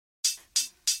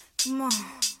Come on.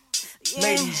 Yeah.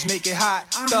 Ladies make it hot,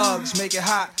 thugs make it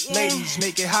hot. Ladies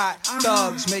make it hot,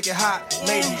 thugs make it hot.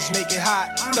 Ladies make it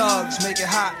hot, thugs make it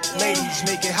hot. Ladies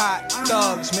make it hot,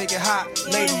 thugs make it hot.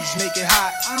 Ladies make it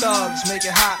hot, thugs make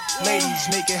it hot. Ladies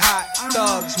make it hot,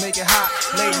 thugs make it hot.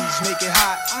 Ladies make it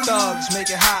hot, thugs make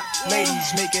it hot.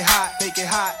 Ladies make it hot, make it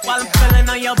hot. While I'm feeling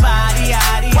on your body,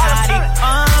 yaddy, yaddy.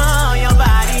 Oh, your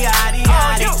body, yaddy,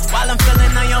 yaddy. While I'm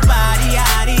feeling on your body,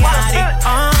 yaddy, yaddy.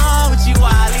 Oh, with you,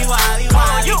 wally, wally, wally.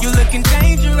 You looking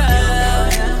dangerous.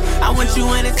 I want you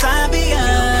when it's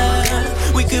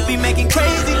obvious. We could be making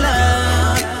crazy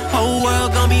love. Whole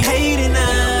world gon' be hating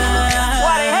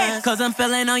us. Cause I'm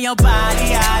feeling on your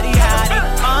body, yaddy, yaddy.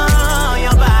 Oh,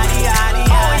 your body, yaddy,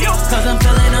 yaddy. Cause I'm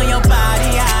feeling on your body,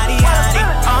 yaddy, yaddy.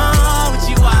 Oh, with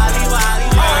you, wally, wally,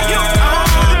 wally.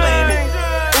 Oh, baby.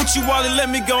 Uchi Wally, let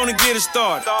me go on and get it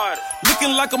started.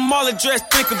 Looking like a Marley dress,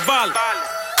 think of Violet.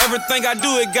 Everything I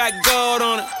do, it got gold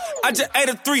on it. I just ate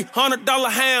a $300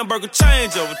 hamburger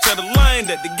changeover. Tell the lane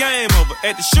that the game over.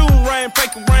 At the shooting range,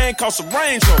 fake a rain, cost a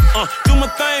Range Rover. Do my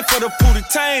thing for the booty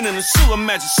tain and the suit.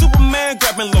 Imagine Superman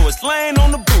grabbing Lois Lane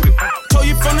on the booty. Told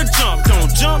you from the jump,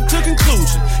 don't jump to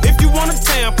conclusion. If you want a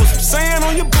tan, put some sand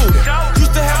on your booty.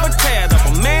 Used to have a tad of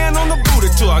a man on the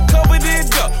booty till I covered it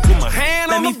up with my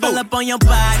hand on the booty. Let me fill up on your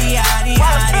body, yaddy,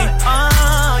 yaddy.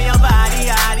 Oh, your body,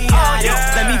 yaddy, yaddy.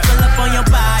 Let me fill up on your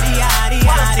body, yaddy,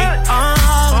 yaddy. Oh,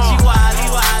 wally,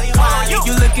 wally, wally.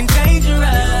 You looking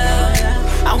dangerous.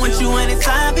 I want you when it's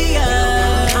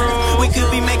obvious. We could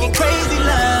be making crazy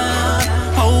love.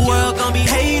 Whole world gon' be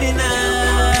hating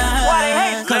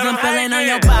us. Cause I'm feeling on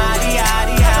your body,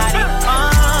 yaddy, yaddy.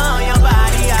 Oh, your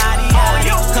body, yaddy,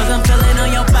 yaddy. Cause I'm feeling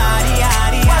on your body,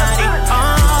 yaddy, yaddy.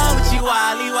 Oh, with you,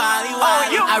 wally, wally,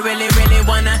 wally. I really, really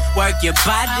wanna work your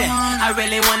body. I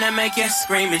really wanna make you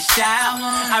scream and shout.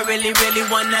 I really, really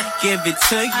wanna give it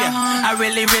to you. I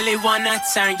really, really wanna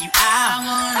turn you out.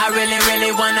 I really,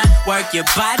 really wanna work your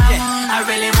body. I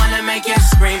really wanna make you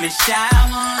scream and shout.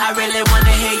 I really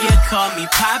wanna hear you call me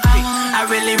Poppy. I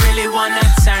really, really wanna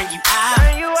turn you out.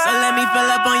 So let me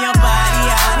fill up on your body,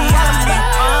 yaddy, yaddy.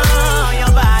 Oh, your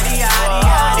body, yaddy,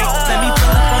 yaddy. Let me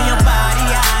fill up on your body,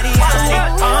 yaddy, yaddy.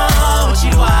 Oh,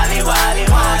 you wally, wally,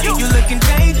 wally. You looking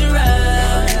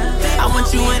dangerous. I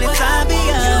want you when it's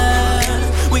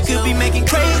obvious. We could be making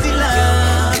crazy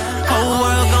love. Whole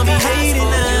world gon' be hating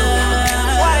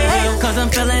us. Cause I'm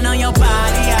feeling on your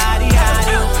body, yaddy,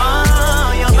 yaddy.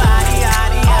 Oh, your body,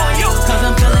 yaddy, yaddy. Cause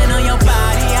I'm feeling on your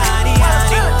body, yaddy,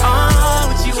 yaddy. Oh,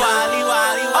 with you, wally,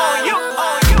 wally, wally.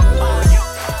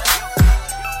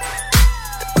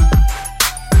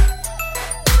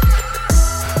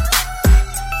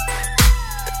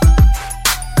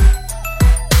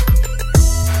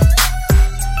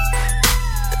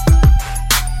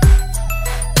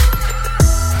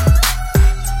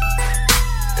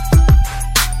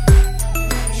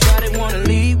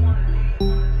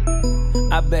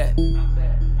 I bet.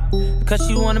 Cause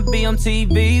you wanna be on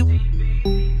TV.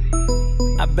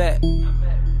 I bet.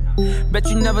 Bet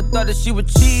you never thought that she would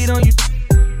cheat on you.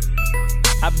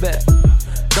 I bet.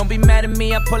 Don't be mad at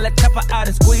me, I pull that chopper out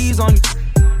and squeeze on you.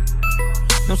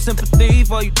 No sympathy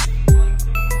for you.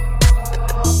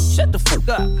 Shut the fuck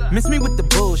up. Miss me with the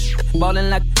bullshit. Ballin'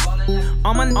 like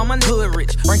on my hood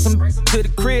rich. Bring some to the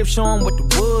crib, show 'em what the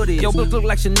wood is. Yo, look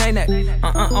like Sinead.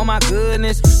 Oh my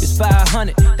goodness, it's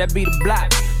 500. That be the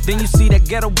block. Then you see that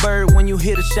ghetto bird when you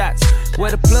hear the shots.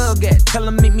 Where the plug at? Tell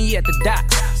 'em meet me at the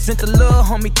docks. Sent the little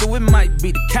homie through, it might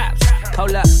be the cops.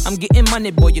 Hold up, I'm getting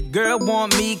money, boy, your girl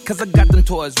want me. Cause I got them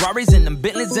toys, Rarries and them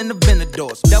Bentleys and the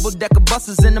Venadors. Double-decker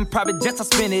buses and them private jets I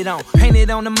spin it on. Painted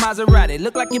on the Maserati,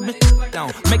 look like it been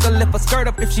on. Make her lift her skirt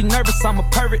up if she nervous, I'm a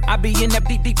pervert. I be in that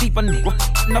deep, I need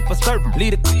up a servant.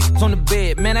 Leave the on the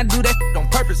bed, man, I do that on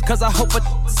purpose. Cause I hope I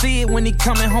see it when he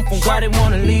coming home from why they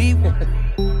wanna leave.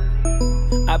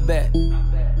 I bet.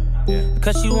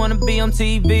 Cause you wanna be on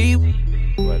TV.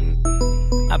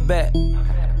 I bet.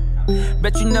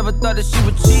 Bet you never thought that she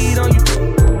would cheat on you.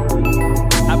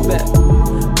 I bet.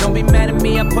 Don't be mad at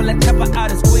me, I pull that chopper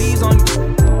out and squeeze on you.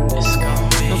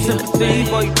 No sympathy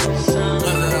for you.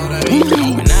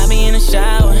 When I be in the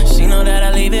shower, she know that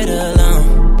I leave it alone.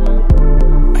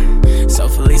 So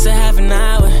Felisa half an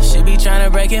hour, she be tryna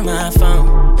break in my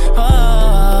phone.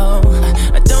 Oh,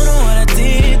 I don't know what I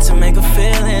did to make her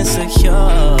feel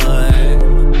insecure.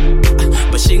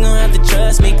 But she gon' have to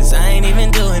trust me, cause I ain't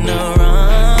even doing no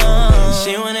wrong.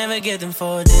 She won't ever get them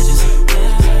 4 digits.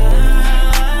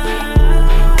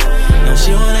 No,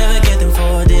 she won't ever get them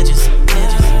 4 digits.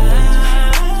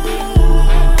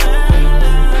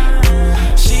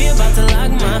 She about to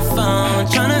lock my phone,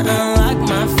 tryna unlock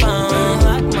my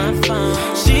phone.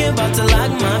 She about to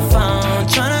lock my phone.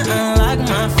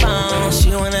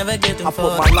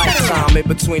 put my lifetime in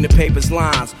between the paper's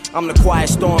lines. I'm the quiet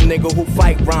storm nigga who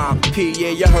fight rhyme. P, yeah,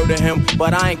 you heard of him,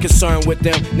 but I ain't concerned with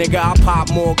them. Nigga, I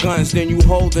pop more guns than you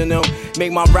holding them.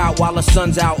 Make my route while the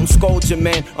sun's out and scold your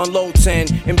men. Unload 10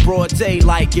 in broad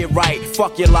daylight, get right.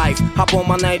 Fuck your life. Hop on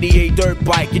my 98 dirt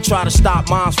bike. You try to stop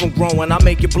mines from growing. I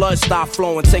make your blood stop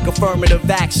flowing. Take affirmative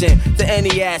action to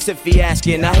any ass if he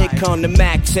asking. Now here come the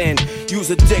Mac 10. Use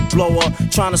a dick blower.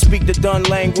 Trying to speak the done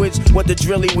language. What the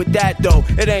drilly with that though?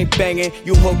 It ain't banging.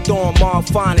 You hooked on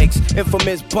Marphonics.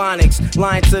 Infamous Bonics.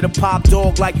 Lying to the pop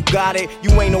dog like you got it.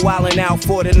 You ain't no wildin' out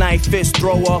for the night. Fist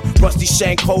thrower. Rusty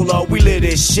Shank Cola. We lit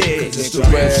this shit. It's the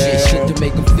real shit to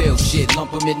make them feel shit.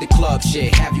 Lump them in the club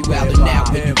shit. Have you out and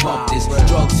out when you pump this.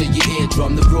 Drugs in your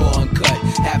eardrum, the raw uncut.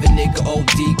 Have a nigga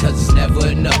OD cause it's never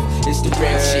enough. It's the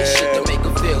real shit to make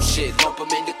them feel shit. Lump them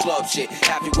in the club shit.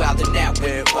 Have you out and out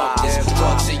when you pump this.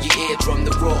 Drugs in your eardrum,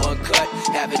 the raw uncut.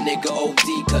 Have a nigga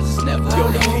OD cause it's never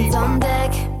enough. Hands on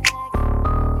deck.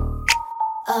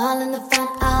 All in the front,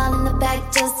 all in the back,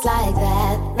 just like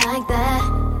that, like that.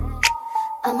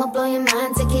 I'ma blow your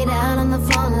mind, take it out on the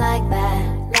floor like that,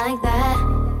 like that.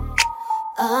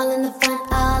 All in the front,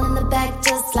 all in the back,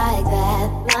 just like that,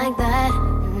 like that.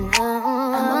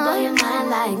 I'ma blow your mind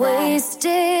like that.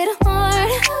 Wasted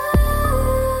heart.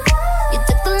 You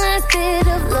took the last bit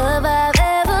of love I've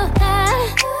ever had.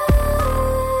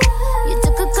 You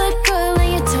took a good girl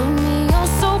and you turned me on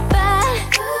so bad.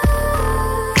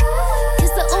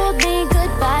 Kiss the old me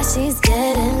goodbye, she's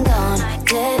dead and gone,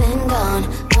 dead and gone.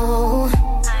 Oh.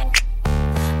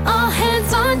 All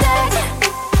hands on deck.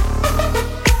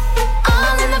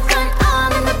 All in the front,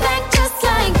 all in the back, just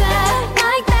like that,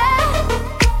 like that.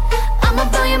 I'ma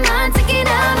blow your mind, take it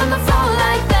out on the floor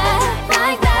like that,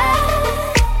 like that.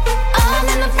 All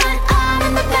in the front, all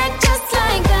in the back, just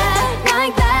like that,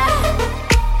 like that.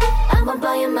 I'ma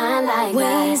blow your mind like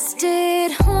that.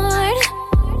 Wasted heart.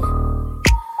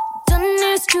 Done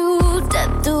this to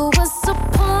death do us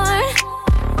apart.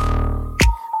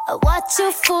 I watch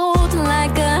you fold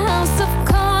like a house of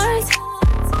cards.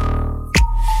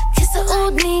 Kiss the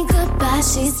old me goodbye,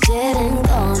 she's dead and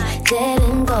gone, dead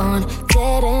and gone,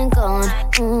 dead and gone.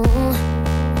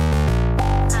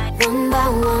 One by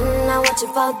one, I watch you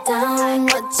fall down,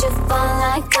 watch you fall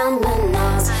like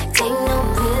dominoes. Take no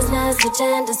business, switch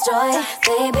and destroy.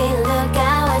 Baby, look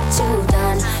at what you've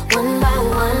done. One by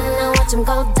one, I watch him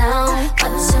go down,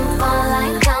 watch him fall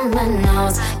like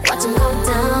dominoes. Watch him go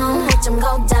down, watch him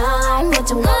go down,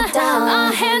 watch him go down.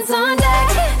 All hands on deck.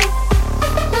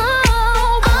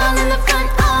 All in the front,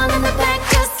 all in the back,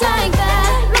 just like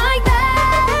that, like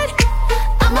that.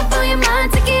 I'ma blow your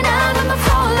mind, take it out on the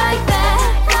floor like that,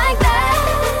 like that.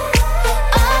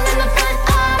 All in the front,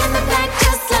 all in the back,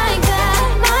 just like that,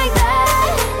 like that.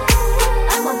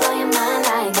 I'ma blow your mind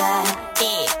like that.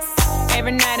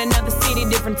 Every night another city,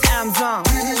 different time zone.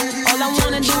 All I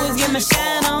wanna do is get my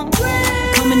shine on.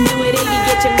 Come and do it, Iggy,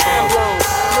 get your mind blown.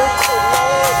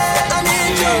 I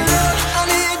need your love, I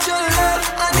need your love,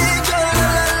 I need your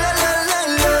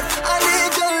love, I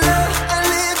need your love, I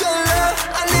need your love,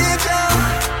 I need your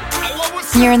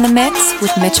love. You're in the mix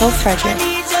with Mitchell Frederick.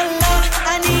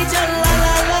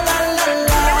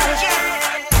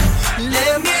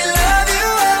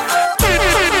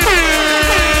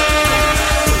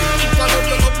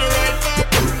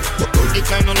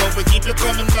 Keep you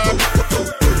coming back.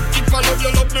 If I love you,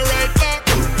 love me right back.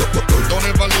 Don't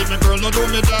ever leave me, girl, no do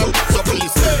me that. So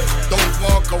please say, don't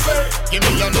walk away. Give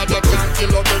me another chance to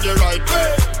love you the right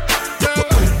way. Yeah,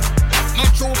 my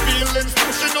true feelings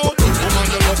pushing out. Woman,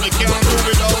 you love me, can't do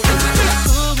without.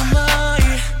 Who am I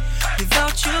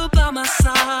without you by my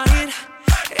side?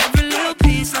 Every little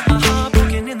piece of my heart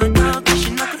broken in the dark,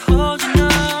 wishing I could hold you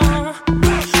now.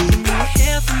 When you were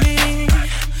here for me,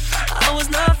 I was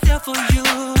not there for you.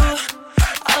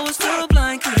 I was too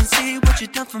blind, couldn't see what you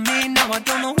done for me. Now I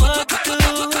don't know what to do.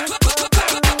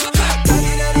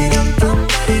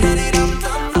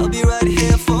 I'll be right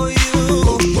here for you.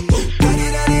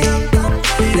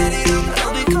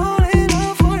 I'll be calling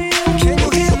out for you. Can you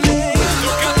hear me?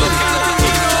 I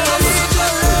need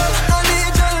your love, I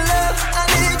need your love.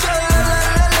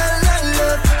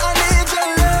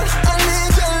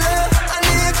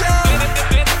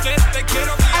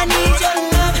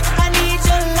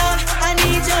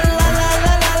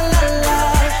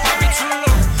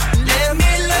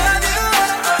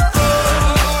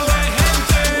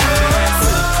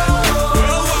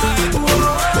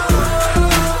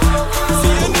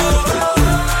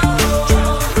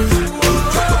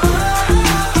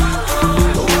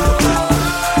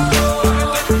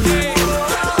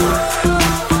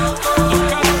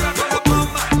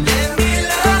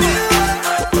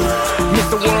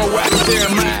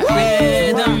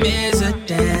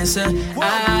 dancer.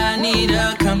 I need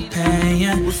a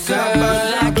companion.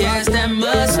 Girl, I guess that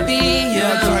must be you.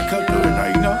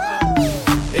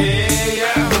 Ella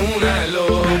es una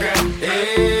loca,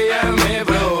 ella me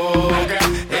provoca,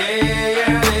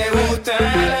 ella le gusta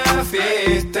la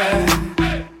fiesta.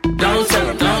 Don't tell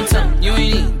him, you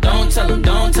ain't even, don't tell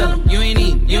him, you ain't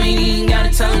even gotta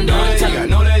tell him, don't tell him.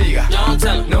 No le diga, don't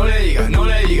tell him, no le diga, no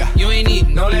le diga. You ain't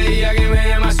even, no le diga que me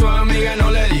llama su amiga, no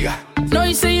le diga. No,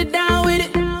 you say you're down with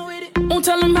it. Won't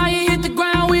tell him how you hit the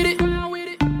ground with it.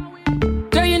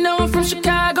 Girl, you know I'm from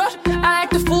Chicago. I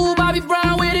act a fool, Bobby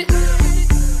Brown with it.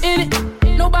 In it,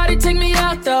 nobody take me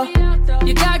out though.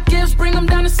 You got gifts, bring them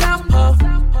down to South Pole.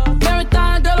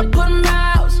 Marathon, girl, I put them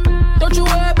out. Don't you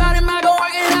worry about him, I go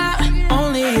work it out.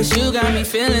 Only it's you got me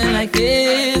feeling like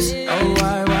this. Oh,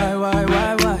 why?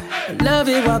 I love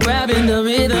it while grabbing the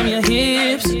rhythm, your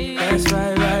hips. That's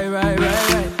right.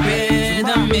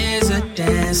 Rhythm is a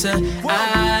dancer.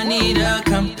 I need a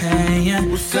companion.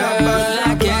 Girl,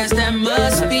 I guess that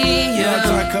must be you.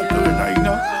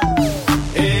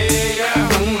 Ella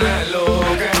es una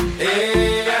loca,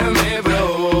 ella me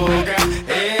provoca,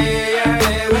 ella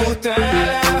le gusta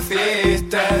la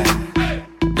fiesta.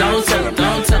 Don't tell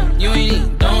him, you ain't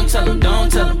even, don't tell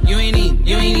him, you ain't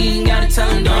even gotta tell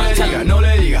him, don't tell him. No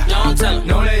le diga, don't tell him,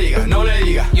 no le diga, no le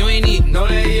diga. You ain't even, no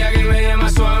le diga que me llama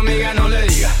su amiga, no le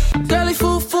diga. Girl, he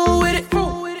fool with it,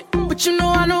 but you know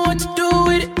I know what to do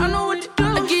with it.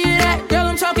 I give you that, girl,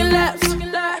 I'm talking laps.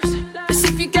 Let's see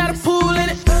if you got a pool in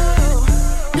it.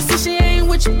 You see she ain't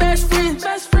with your best friends,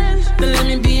 then let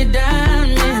me be a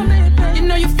diamond. You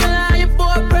know you feelin' how your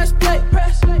boy press play.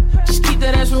 Just keep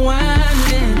that ass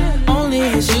rewinding. Only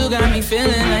it's you got me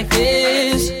feeling like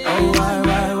this. Oh, why?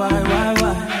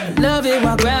 I love it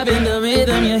while grabbing the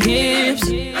rhythm, your hips.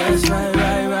 That's right.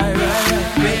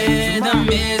 Rhythm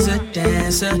is a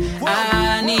dancer.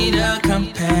 I need a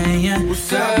companion.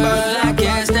 Girl, I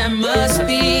guess that must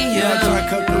be you.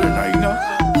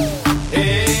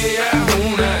 Ella es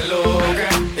una loca,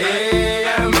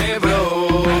 ella me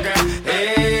provoca,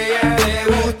 ella le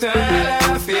gusta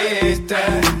la fiesta.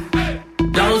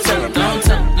 Don't tell him,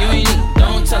 you ain't even,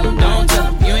 don't tell him,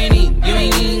 you ain't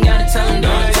even gotta tell him,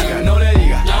 don't tell him. No le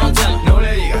diga, don't tell him, no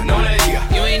le diga, no le diga.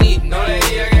 You ain't even, no le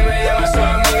diga que me llama su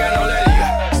amiga, no le diga.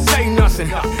 Say nothing,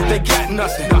 they got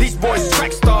nothing. These boys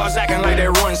track stars acting like they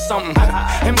run something.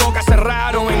 En boca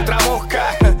cerrado entra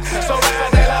mosca,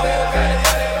 sobrate la boca.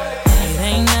 It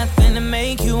ain't nothing to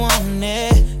make you want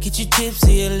it. Get you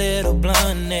tipsy, a little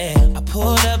blunt it. I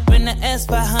pulled up in the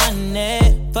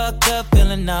S500. Fuck up,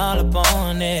 feeling all up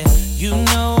on it. You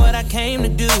know what I came to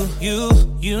do.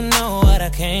 You know what I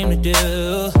came to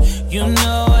do. You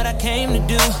know what I came to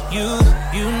do. You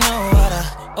know what I,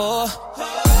 oh.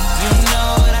 You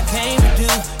know what I came to do.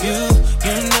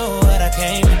 You know what I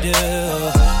came to do.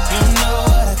 You know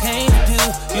what I came to do.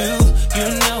 You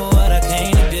know what I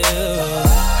came to do.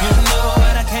 You know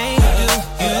what I came to do.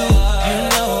 You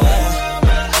know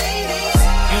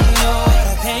what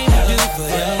I came to do for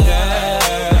them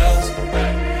girls.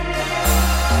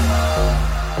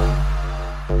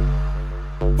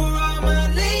 For all my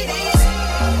ladies.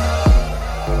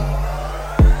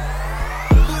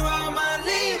 For all my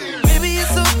ladies. Baby, you're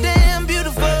so damn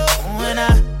beautiful. And I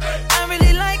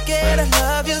really like it. I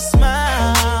love your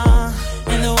smile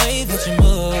and the way that you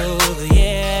move.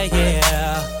 Yeah.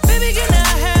 Baby, can I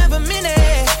have a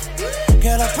minute?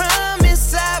 Girl, I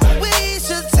promise I won't waste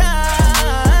your time.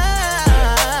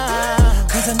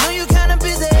 'Cause I know you're kinda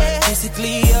busy.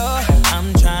 Basically, all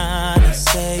I'm trying to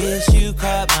say is you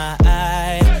caught my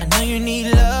eye. I know you need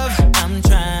love, I'm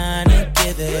trying to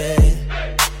give it.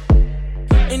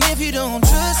 And if you don't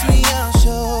trust me, I'll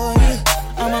show you.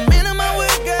 I'm a man of my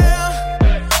word, girl.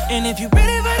 And if you're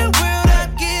ready for the world,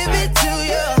 I'll give it to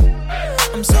you.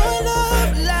 I'm so in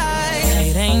love, like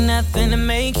it ain't nothing to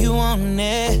make you want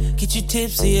it. Get you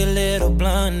tipsy, a little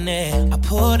blunt it. I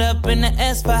pulled up in the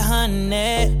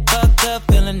S500. Fucked up,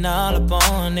 feeling all up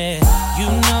on it. You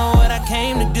know what I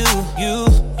came to do. You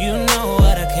know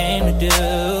what I came to do.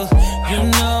 You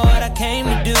know what I came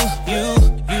to do. You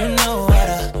know what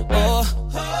I, oh.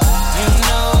 You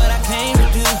know what I came to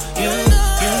do. You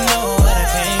know what I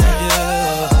came to do.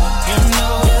 You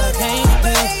know what I came to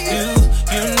do.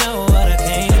 You know what I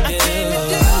came to do.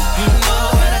 You know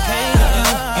what I came to do.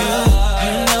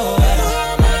 You know what I,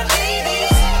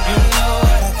 you know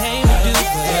what I came to do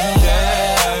for them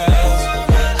girls.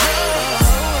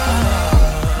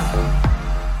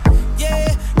 Yeah,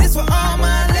 this for all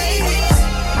my ladies.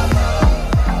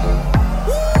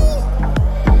 Woo!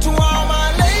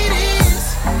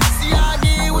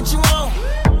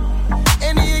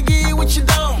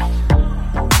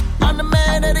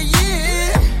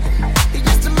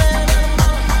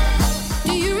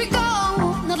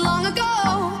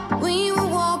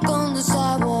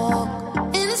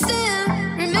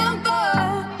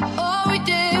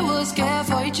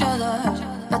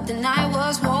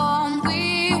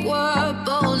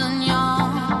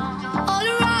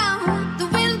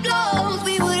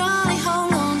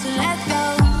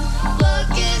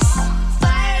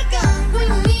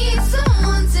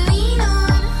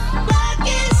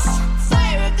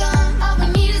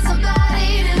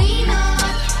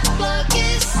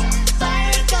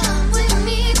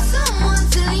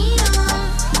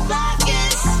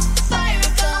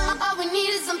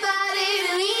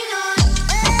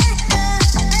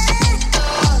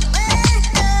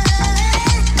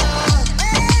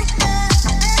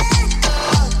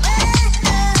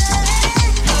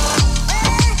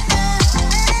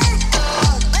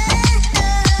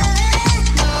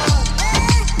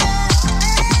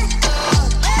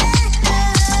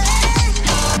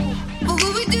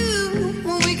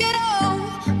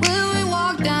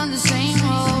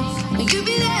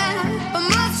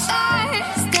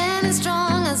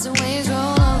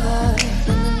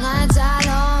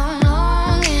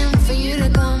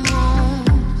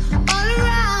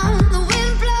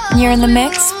 you're in the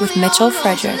mix with Mitchell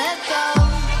Frederick.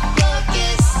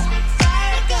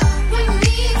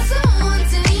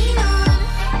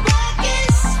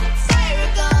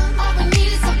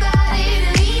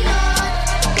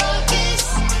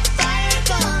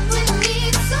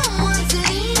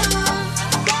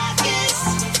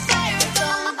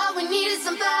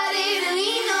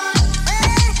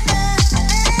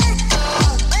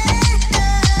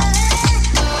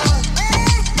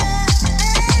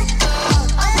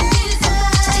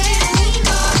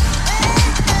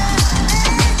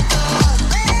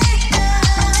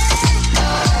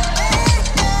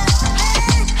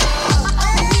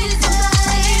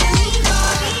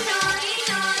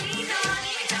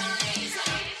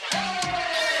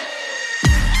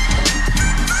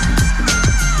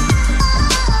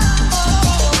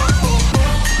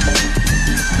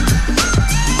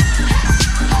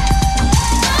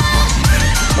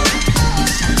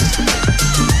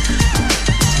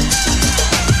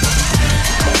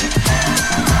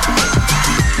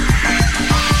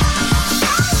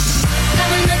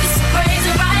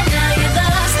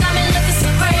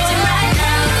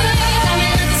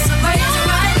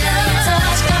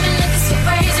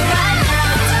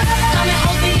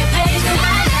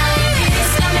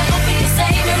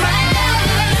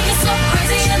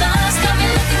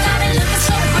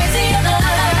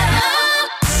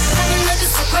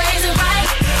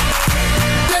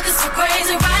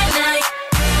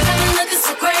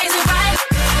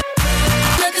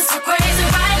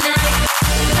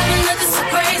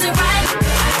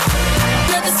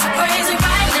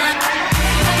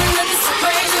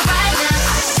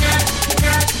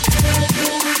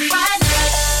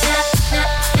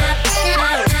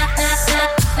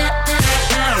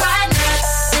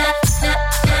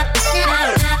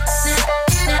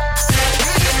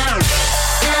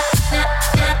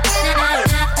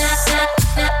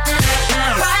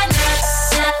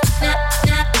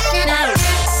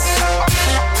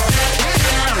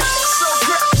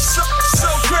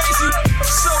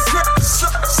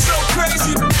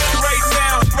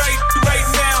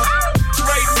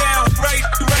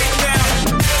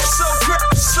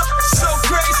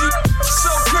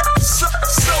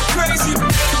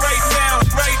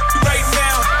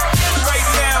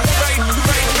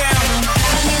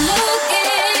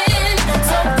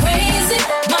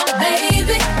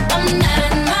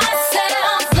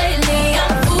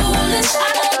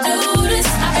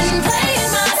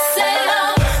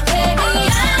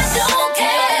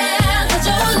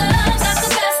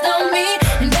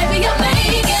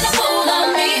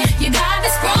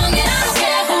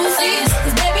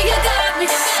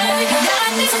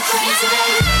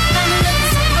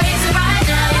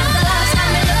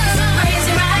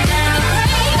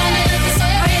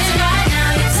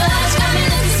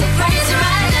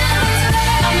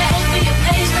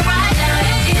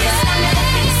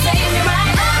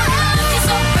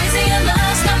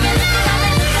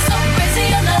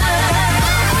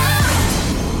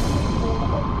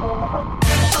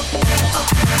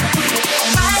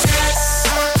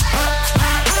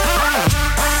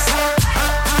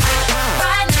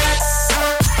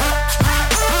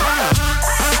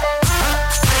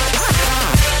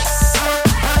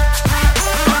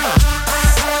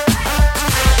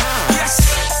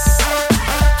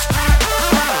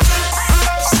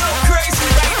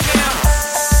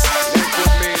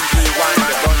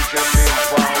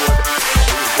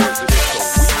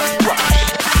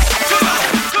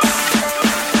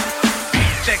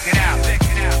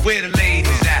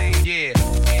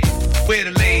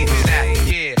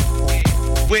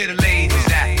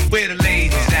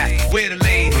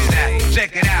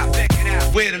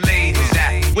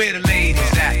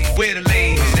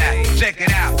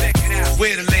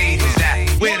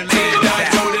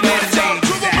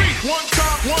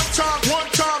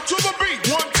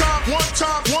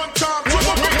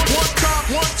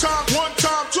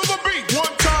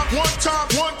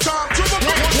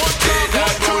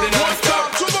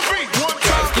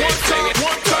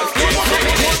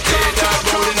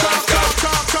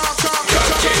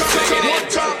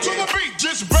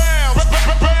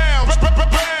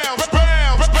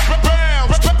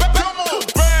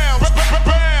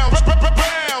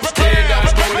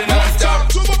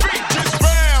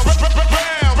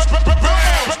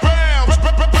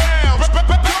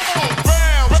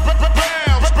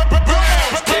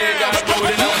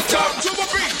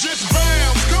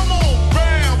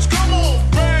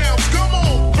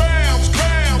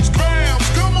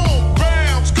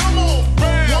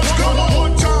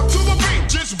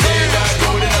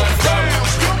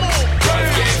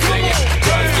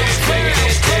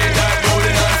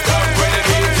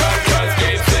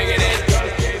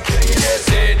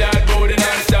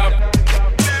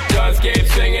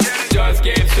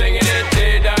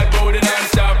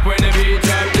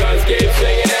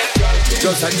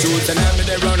 just a shoot and I'm in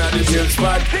the run at the chill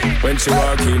spot. When she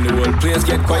walk in, the whole place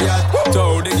get quiet.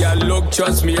 Told the girl, look,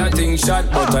 trust me, I think shot.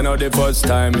 But I know the first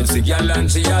time it's the girl and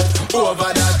she had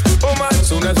over that. Oh man,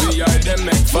 soon as we are them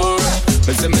make four.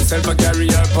 Me see myself a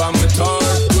carry her on my tour.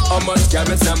 How much can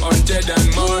me say I'm 100 and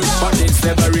more? But it's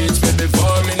never reached me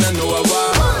before, me no know a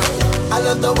war. I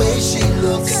love the way she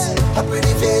looks, her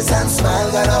pretty face and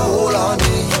smile got a hold on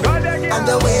me. And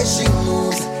the way she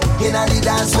moves, in the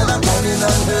dance when I'm climbing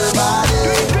on her body.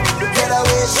 Get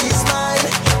away, she's mine.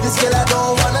 This girl I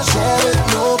don't wanna share with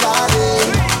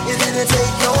nobody. It didn't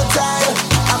take no time,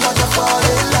 I'm about to fall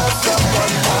in love from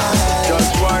one time.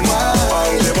 Just one,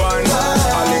 only one,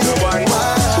 only the one.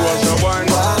 Just the one,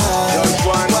 just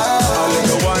one, only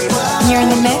the one. You're in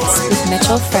the mix with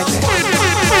Mitchell Frederick.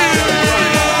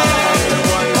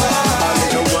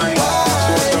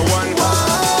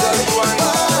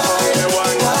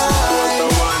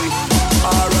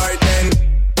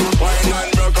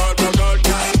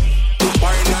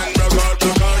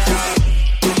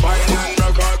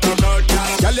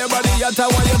 I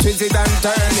want you twist it and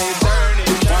turn it, turn it.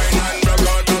 Wine and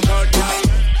rock out, girl.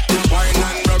 Wine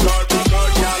and rock out,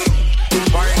 girl.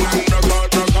 Wine and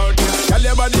rock out, girl. Tell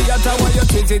your body that I want you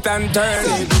twist it and turn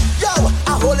it. Yo,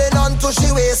 I'm holding on to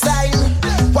she waistline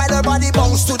while her body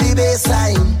bounce to the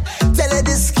baseline. Tell her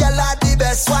this girl are the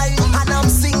best wine, and I'm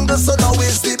single, so now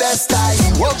is the best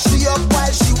time. Walk she up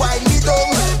while she wind me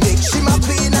down. Make she my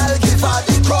queen, I'll give her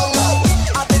the crown.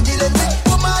 I've been dealing with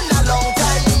woman a long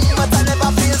time, but I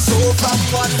never feel so from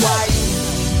one wine.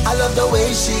 I love the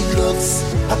way she looks,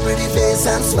 her pretty face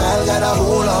and smile got a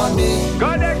hold on me.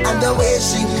 And the way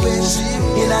she moves,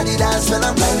 in the dance when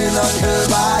I'm climbing on her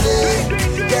body.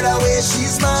 Get away,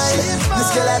 she's mine. This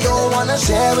girl I don't wanna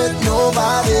share with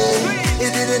nobody.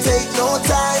 It didn't take no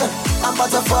time, I'm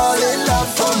about to fall in love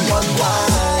from one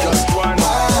wine. Just one,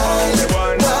 only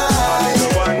one, only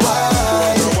one,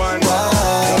 just one,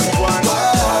 just one,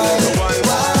 only one.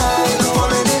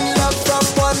 Falling in love from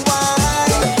one wine.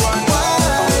 Just one,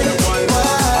 only one,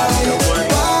 only one, just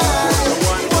one,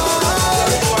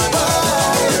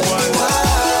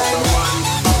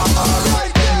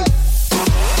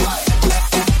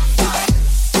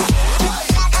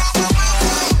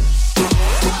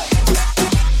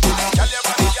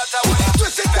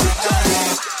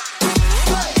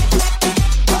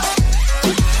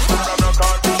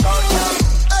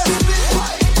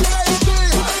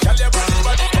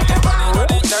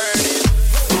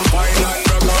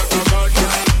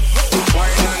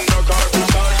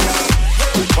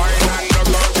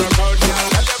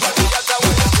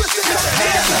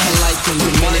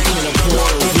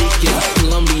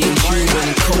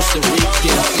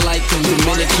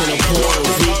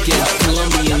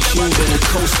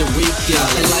 Costa Rican.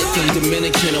 I like them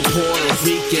Dominican or Puerto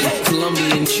Rican,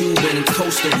 Colombian, Cuban, and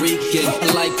Costa Rican.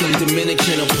 I like them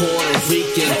Dominican or Puerto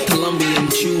Rican, Colombian,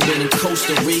 Cuban, and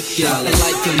Costa Rican. I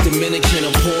like them Dominican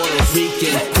or Puerto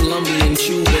Rican, Colombian,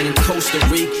 Cuban, and Costa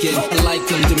Rican. I like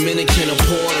them Dominican or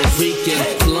Puerto Rican,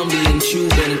 Colombian,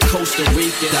 Cuban, and Costa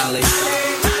Rican. Dale.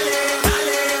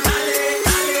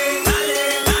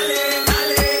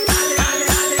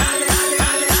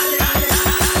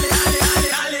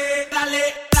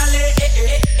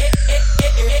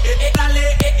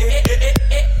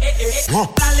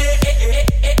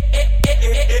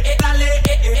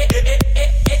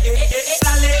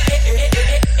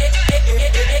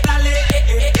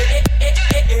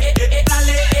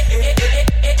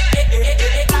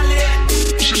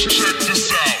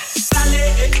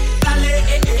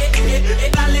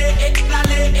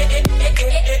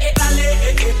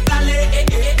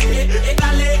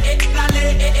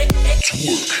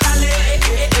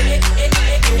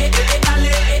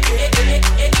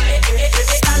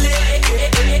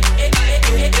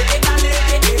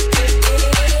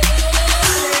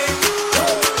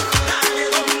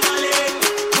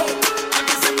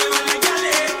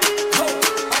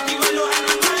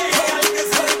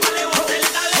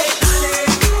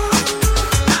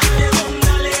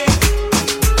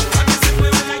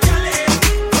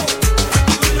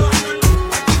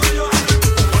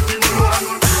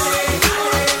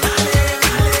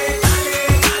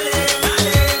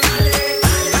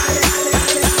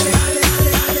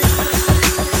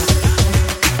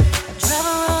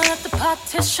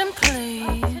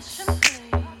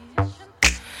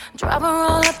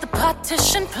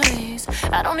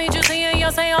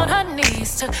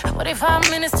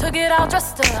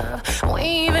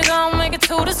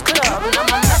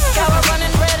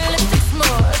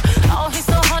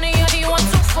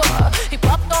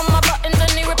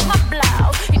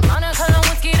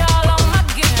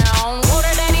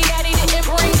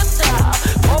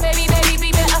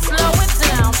 Slow it down.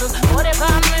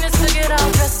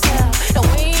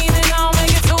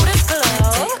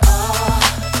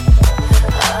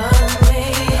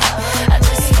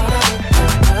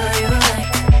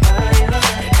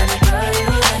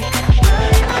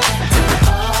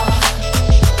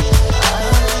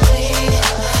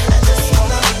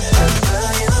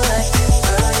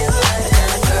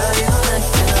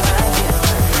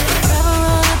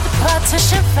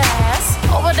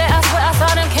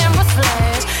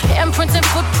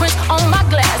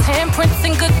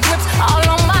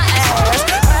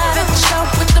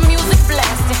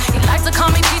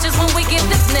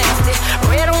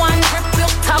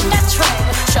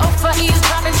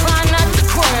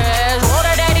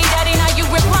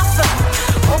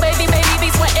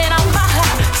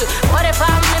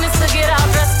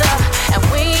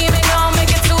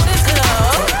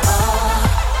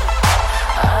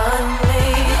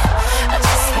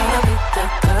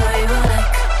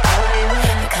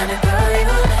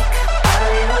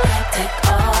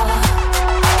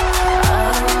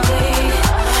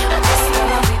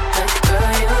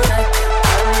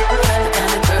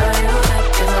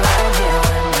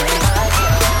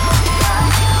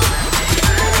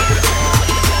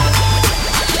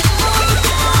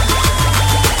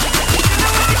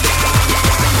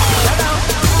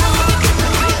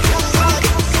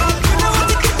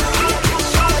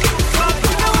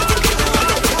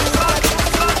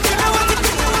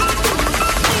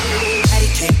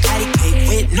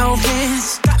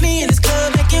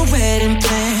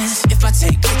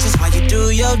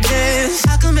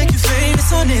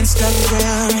 on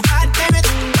Instagram. God damn it,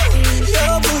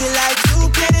 your booty like two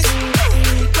planets.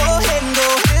 Go ahead and go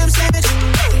ham sandwich.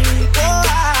 Oh,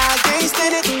 I can't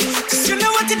stand it. 'Cause you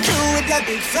know what to do with that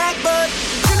big fat butt.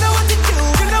 You know what to do.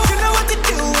 You know what to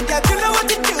do with that. You know what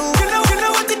to do. You know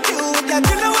what to do with that.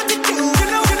 You know what to do. You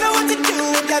know what to do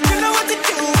with that. You know what to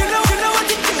do. You know what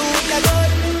to do with that butt.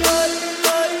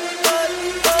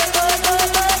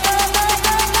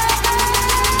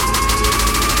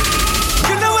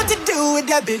 With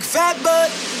that big fat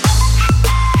butt.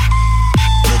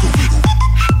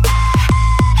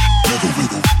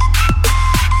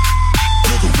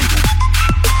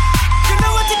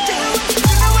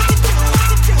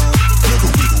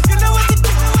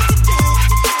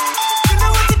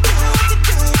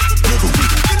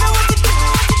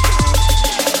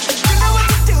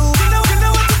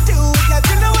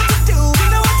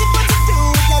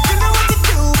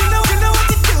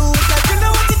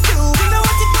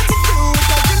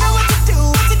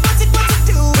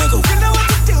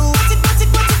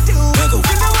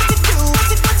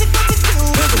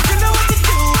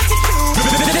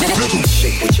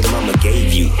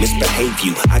 Misbehave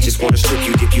you. I just wanna strip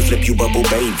you, dip you, flip you, bubble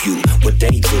bathe you. What they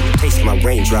do, taste my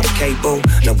raindrop cable.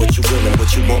 Now what you will and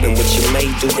what you want and what you may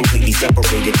do. Completely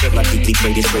separated till I deeply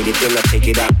traded. Then I take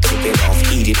it out, take it off,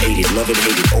 eat it, hate it, love it,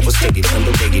 hate it, overstated,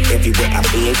 underrated. Everywhere I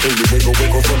be and can you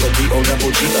wiggle from the D on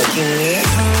double G again.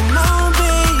 Come on,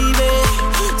 baby,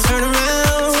 turn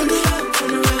around.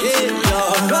 Yeah,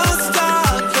 you're a star,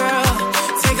 girl.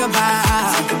 Take a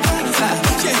bow.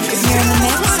 You're in the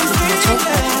mix with Mitchell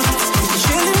Frederick.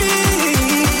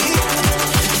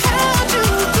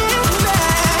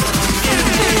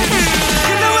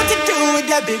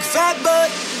 That big fat butt.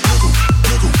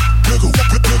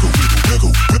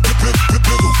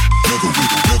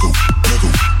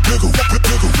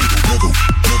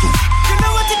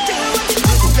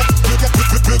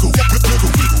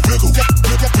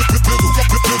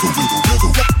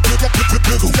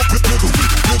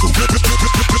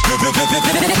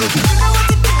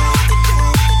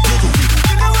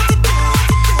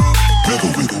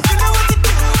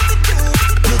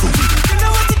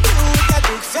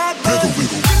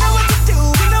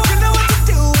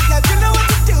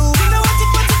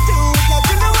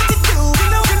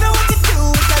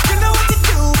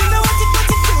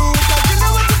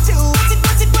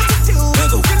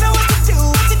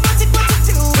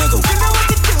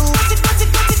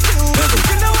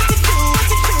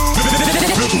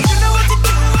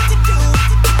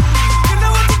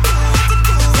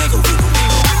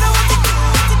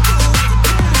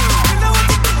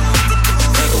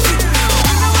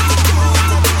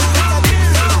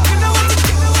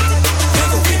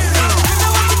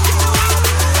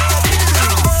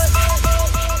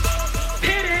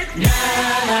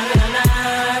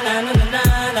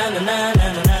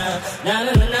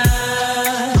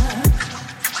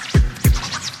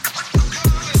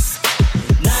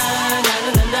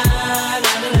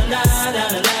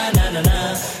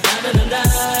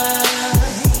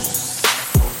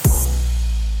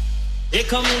 Here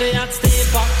come the hot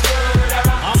stepper.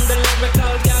 I'm the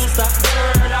lyrical gangster.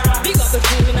 Big up the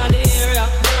crew in the area.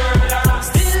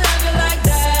 Still love you like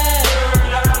that.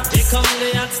 Here come the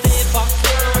hot stepper.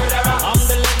 I'm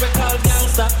the lyrical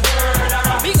gangster.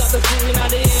 Big up the crew in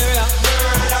the area.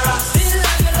 Still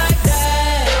love you like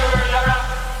that.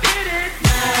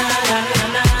 Na na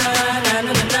na na na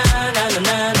na na na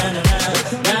na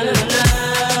na na na.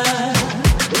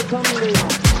 Here come the.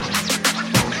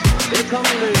 Here come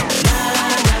the.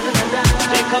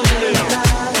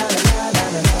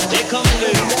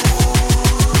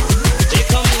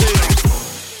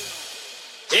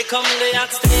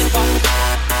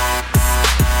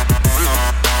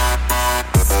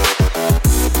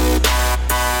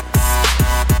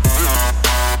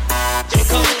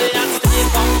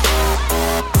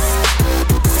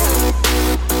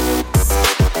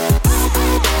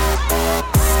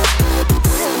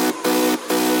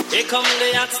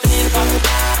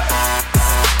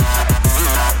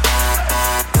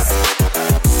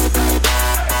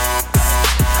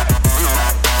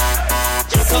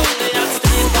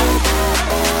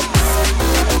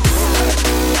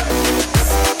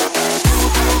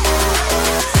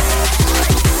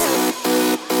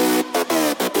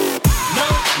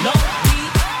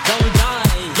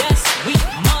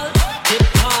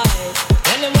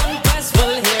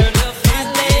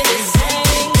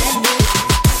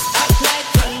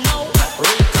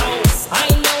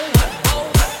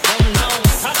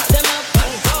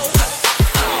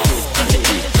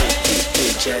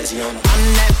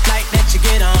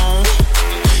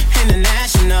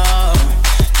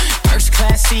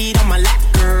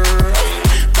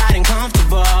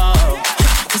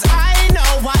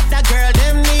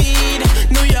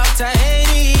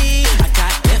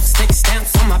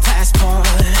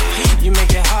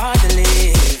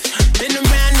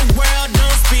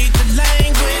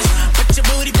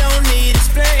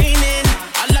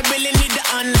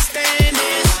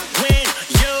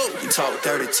 talk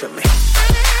dirty to me.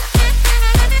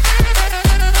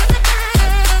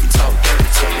 Talk dirty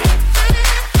to me.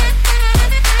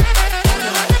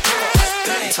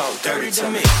 You talk dirty to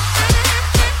me.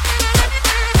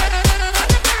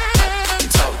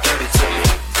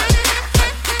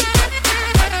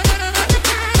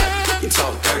 You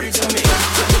talk dirty to me.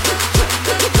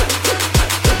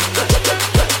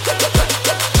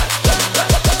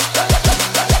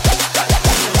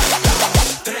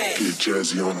 Get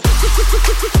jazzy on it.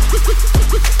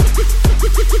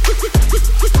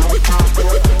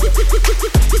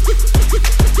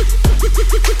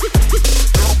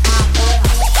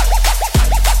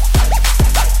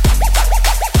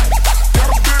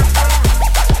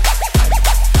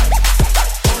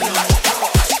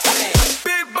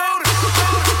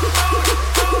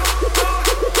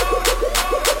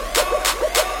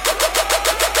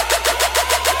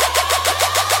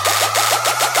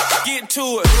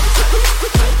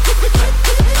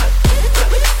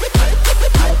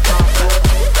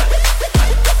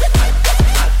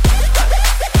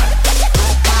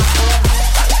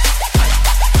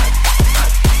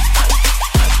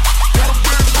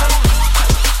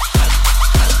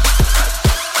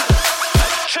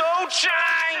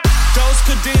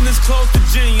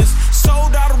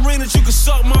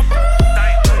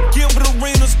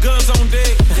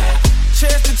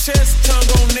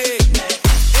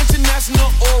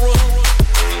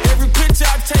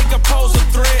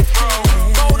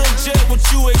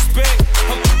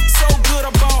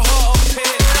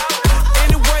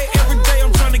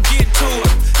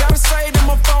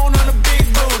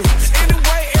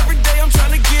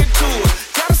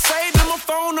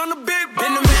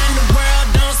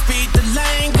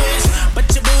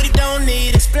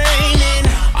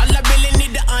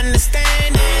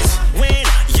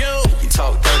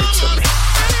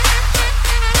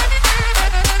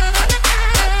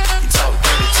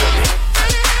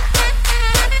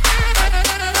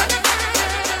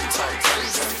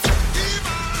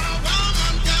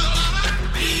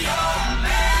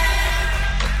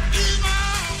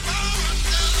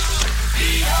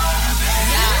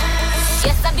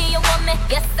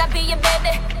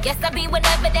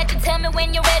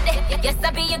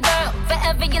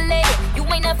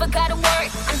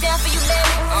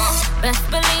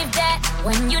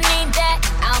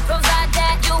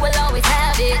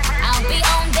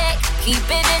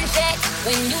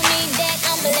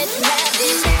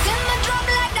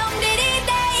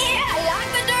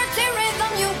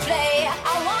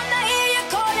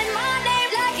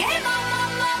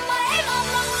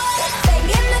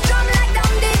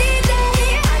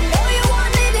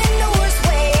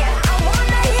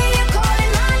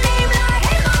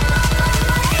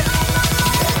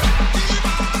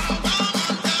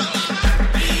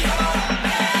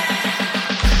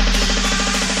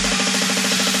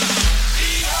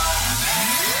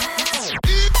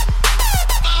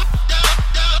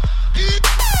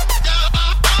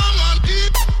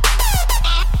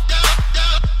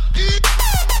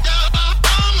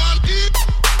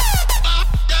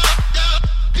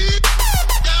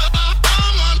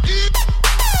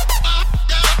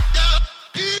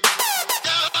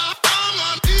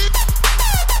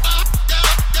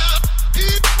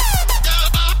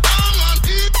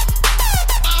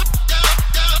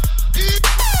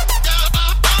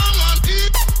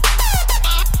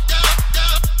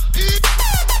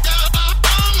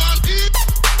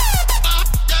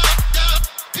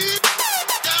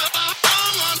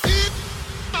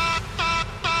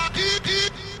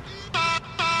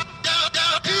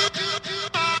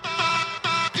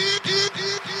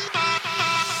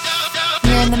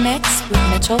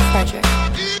 Frederick.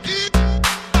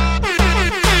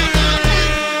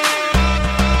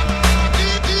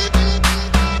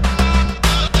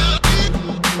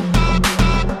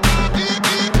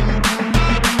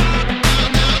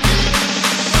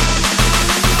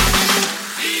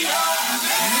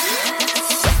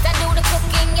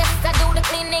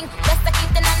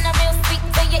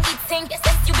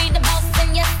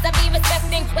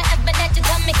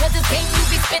 Cause it's game you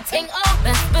be spitting, oh,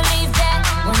 best believe that.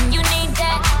 When you need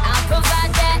that, I'll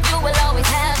provide that.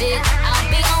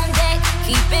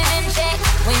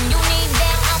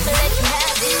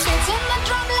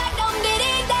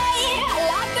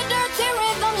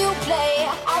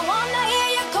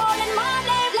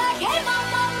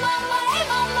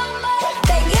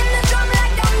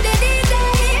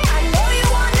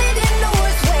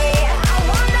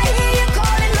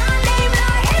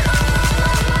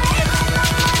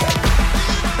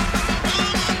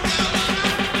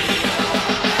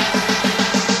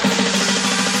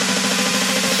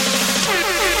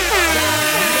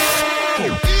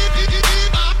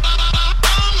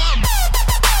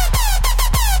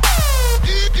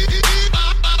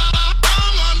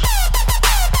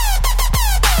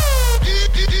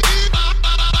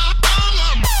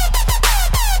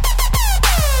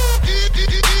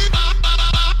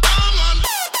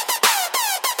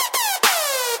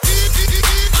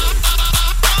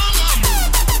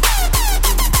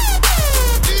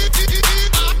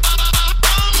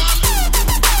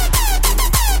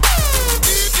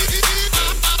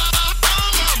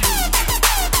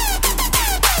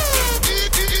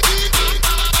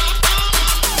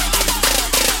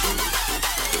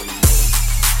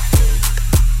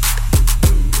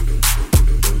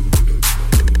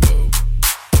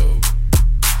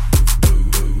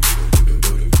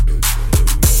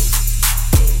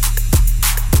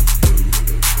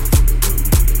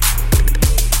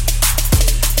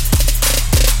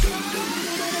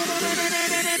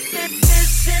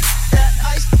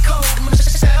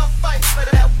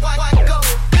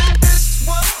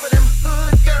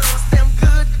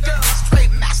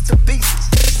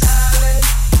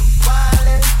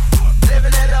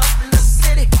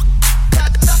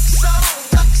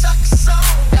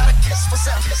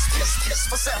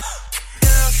 Girl,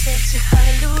 set you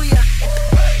hallelujah.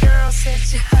 Girl,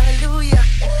 set you hallelujah.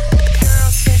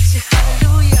 Girl, set you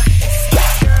hallelujah.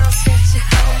 Girl, set you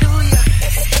hallelujah.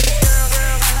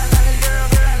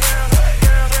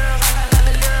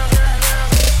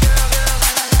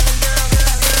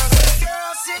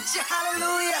 Girl, set you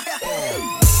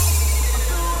hallelujah.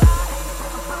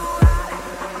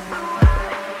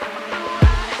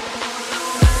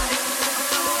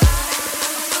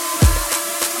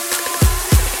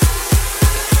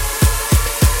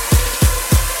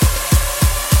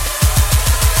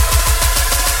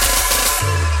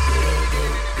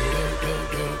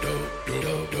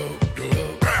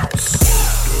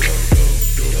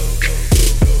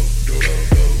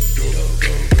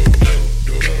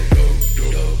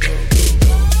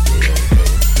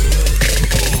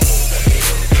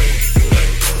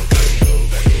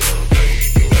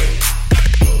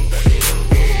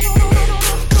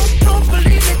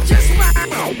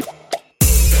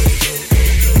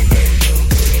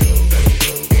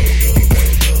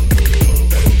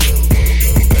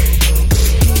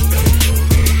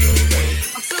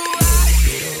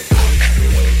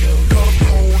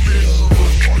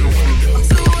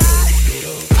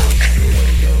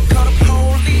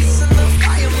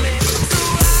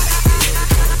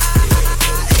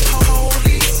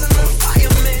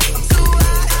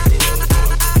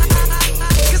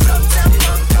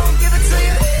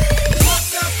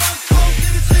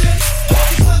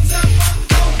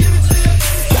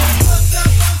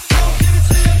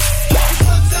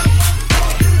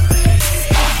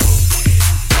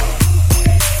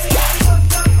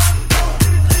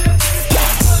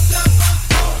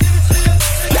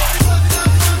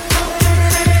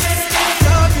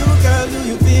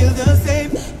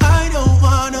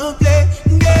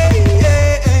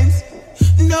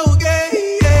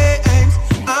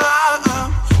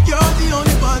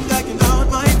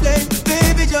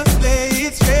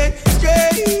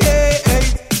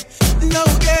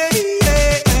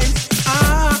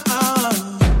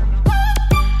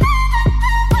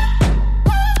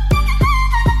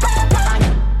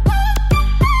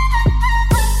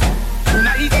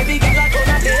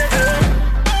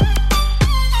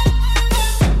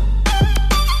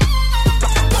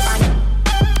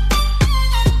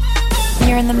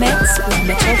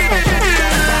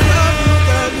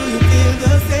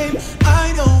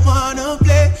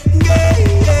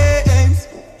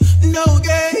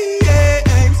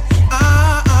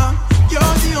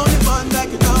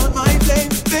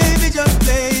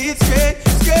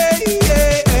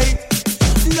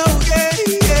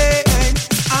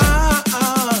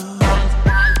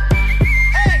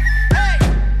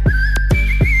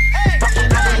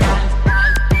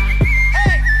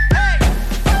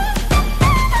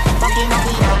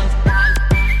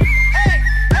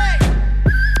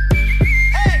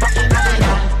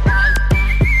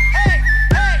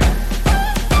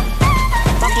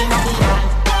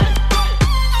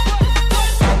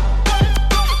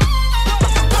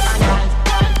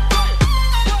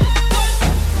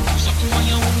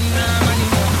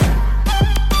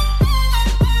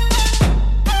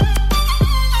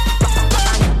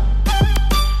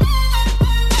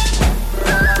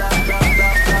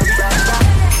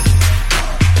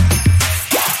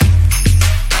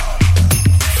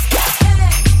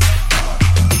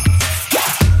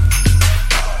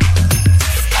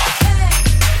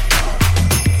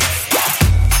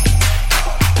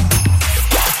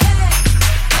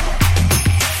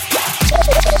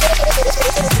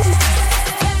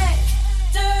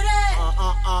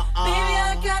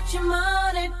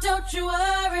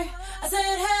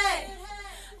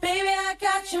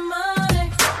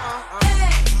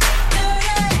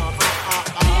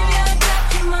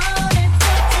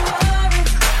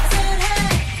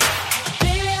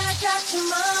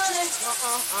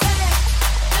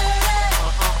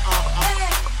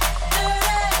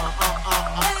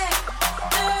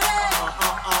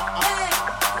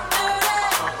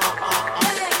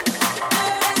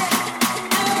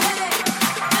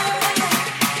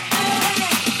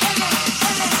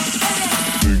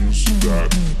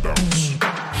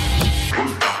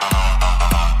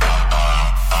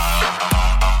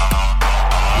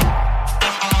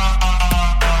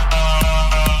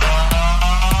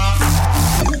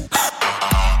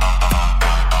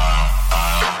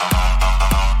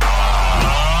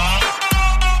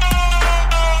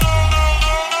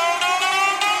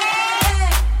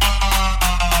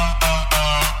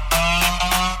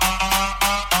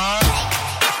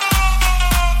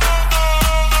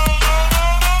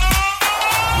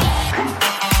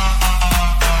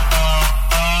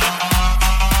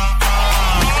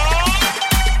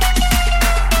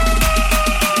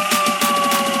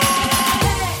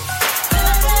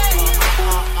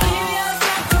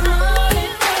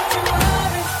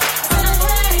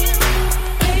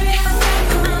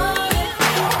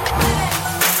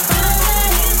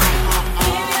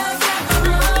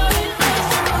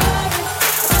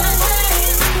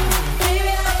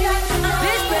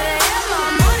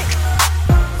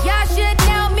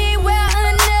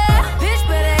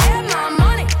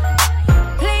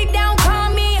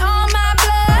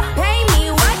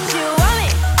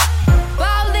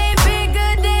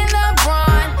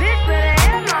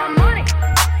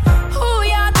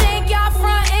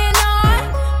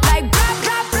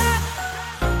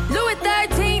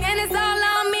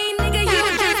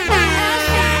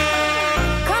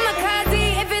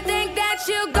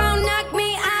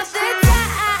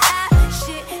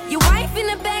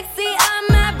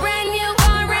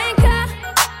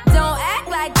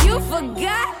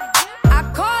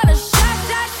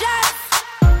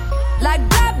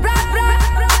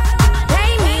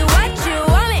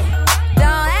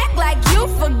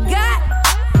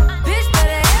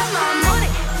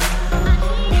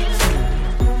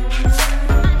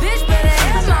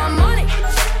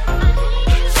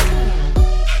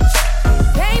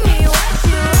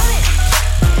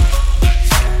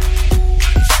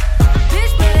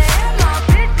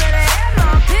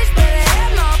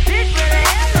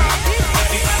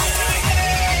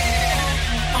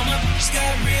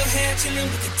 here chilling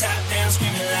with the top down,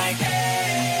 screaming like,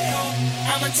 hey.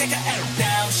 I'ma take her out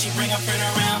down. She bring her friend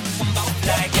around. I'm both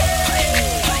like,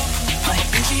 hey. I'm a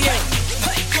bougie, yeah.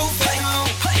 Proof at home.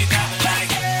 We driving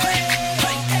like, hey.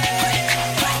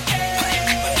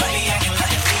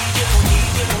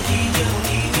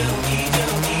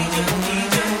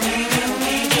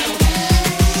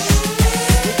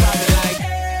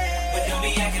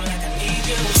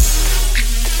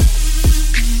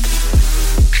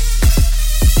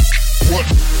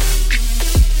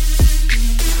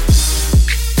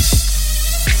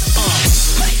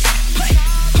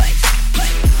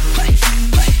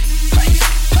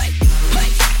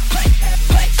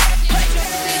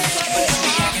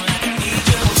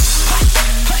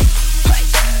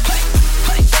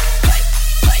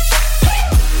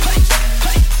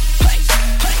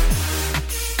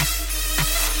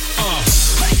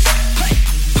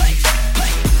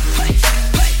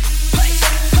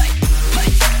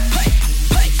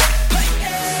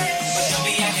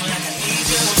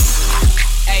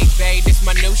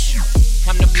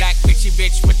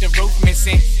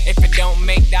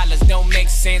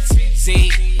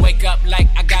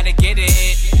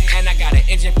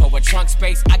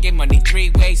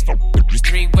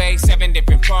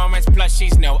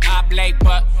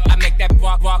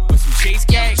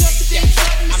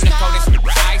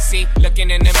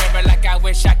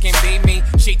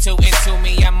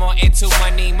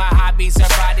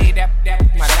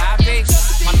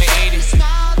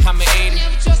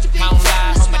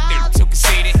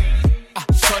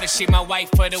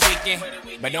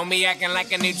 But don't be acting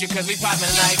like I need you, cause we poppin'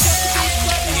 like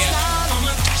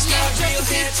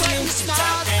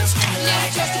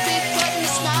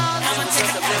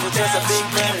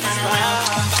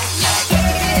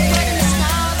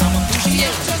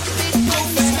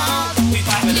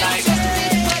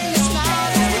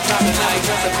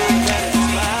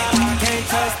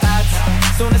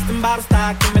soon as them bottles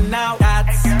start coming out,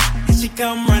 she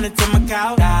come running to my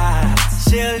couch.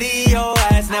 She'll leave your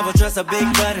ass, never trust a big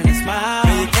butt and a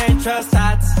smile. You can't trust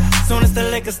dots. Soon as the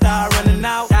liquor start running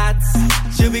out,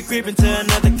 she'll be creeping to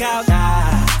another couch.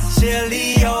 She'll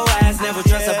leave your ass, never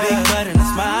trust a big butt and a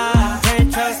smile.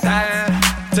 Can't trust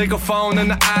dots. Take a phone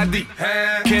and the ID.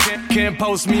 Can't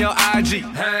post me on IG.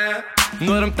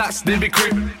 Know them thoughts, they be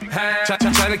creeping. Try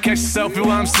to catch a selfie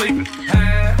while I'm sleeping.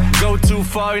 Go too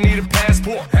far, you need a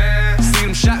passport. See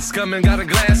them shots coming, got a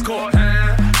glass court.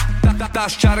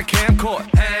 Thoughts try to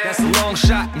camcord. That's a long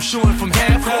shot, I'm shooting from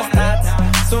half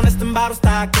court. Soon as them bottles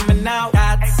start coming out,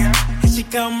 she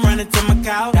come running to my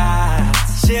couch.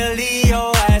 She'll leave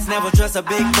your ass, never trust a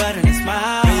big butt and a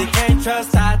smile. You can't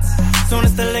trust dots. Soon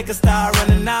as the liquor start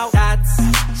running out,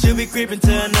 she'll be creeping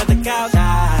to another couch.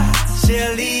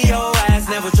 She'll leave your ass,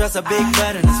 never trust a big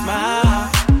butt and a smile.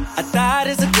 I thought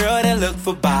it's a girl that look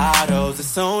for bottles. As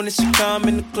soon as she come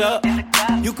in the club,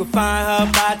 you can find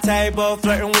her by a table,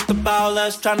 flirting with the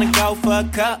ballers, trying to go for a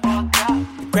cup.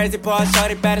 The crazy part,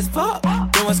 shorty bad as fuck,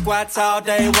 doing squats all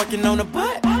day, working on the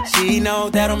butt. She know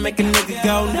that'll make a nigga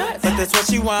go nuts, but that's what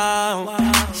she want.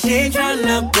 She ain't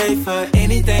tryna pay for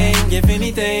anything, if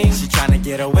anything. She tryna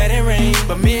get a wedding ring,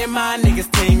 but me and my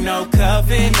niggas team, no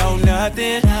cuffing, no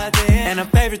nothing. And her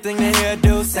favorite thing to hear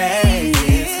do say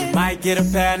is, we might get a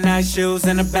pair of nice shoes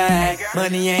and a bag.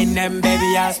 Money ain't nothing,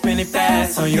 baby, I'll spend it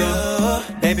fast on you.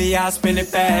 Baby, I'll spend it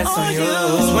fast on you.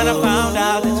 That's when I found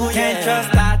out that you can't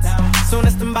trust dots. Soon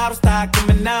as them bottles start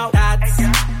coming out,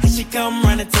 she come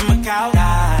running to my couch.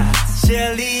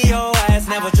 She'll leave your ass,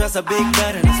 never trust a big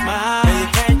butt and a smile. You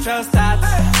can't trust dots.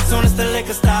 Soon as the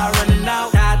liquor start running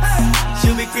out,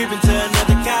 she'll be creeping to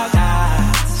another couch.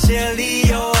 She'll leave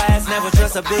your ass, never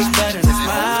trust a big butt and a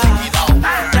smile.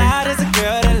 That is a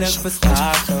girl that look for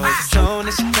stars. As soon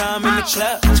as she come in the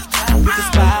club, we can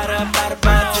spot her by the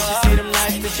bar till she see them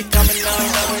lights, then she coming on.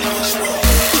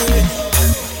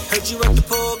 Heard you at the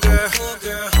pool, girl.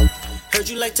 Heard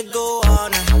you like to go all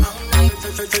night.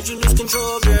 Heard you lose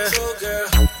control, girl.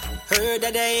 Heard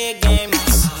that head game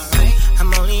is.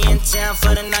 I'm only in town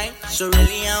for the night, so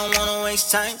really I don't wanna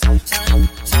waste time.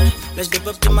 Let's dip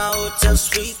up to my hotel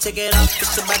suite, take it off,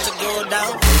 it's about to go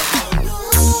down.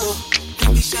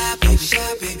 Don't be shy,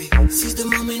 baby. Seize the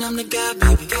moment, I'm the guy,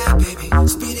 baby.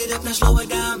 Speed it up, now slow it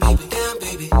down,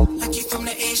 baby. Like you from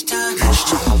the H-time.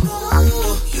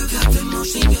 You got the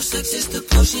motion, your sex is the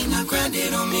potion, now grind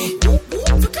it on me.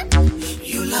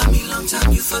 You love me long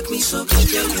time, you fuck me so good,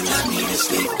 girl, you love me to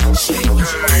sleep. Show me what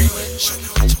you working with.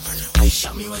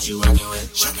 Show me what you working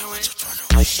with. Show me what you working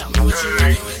with. Show me what you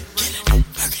working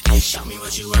with. Show me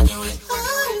what you working with.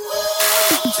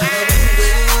 To the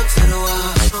window, to the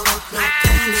wall. No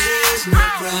panties, no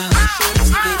bra.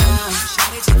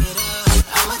 Shawty, take it out.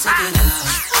 I'ma take it it out.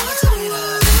 I'ma take it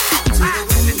out. To the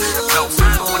window,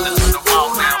 to the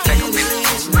wall. Now take a minute.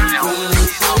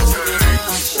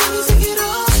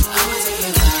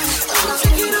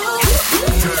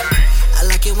 I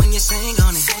like it when you sing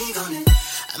on it.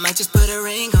 I might just put a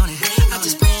ring on it. I'm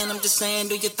just playing, I'm just saying,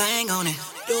 do your thing on it.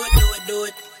 Do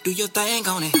it. Do your thing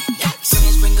on it.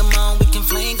 Friends, bring them on, we can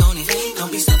fling on it.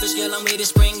 Don't be selfish, girl, I'm with a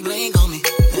spring bling on me.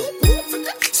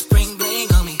 Spring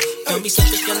bling on me. Don't be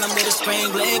selfish, girl, I'm with a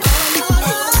spring bling on me.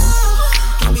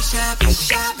 Don't be shy,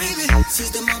 baby. Seize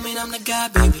the moment, I'm the guy,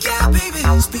 baby.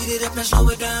 Speed it up and slow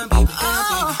it down, baby.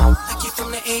 Like you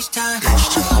from the H-time.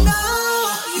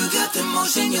 You got the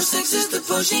motion, your sex is the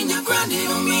potion, you're grinding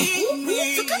on me.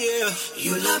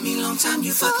 You love me long time,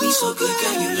 you fuck me so good,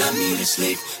 girl, you love me to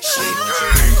sleep.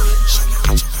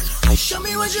 Show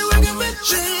me what you're working with,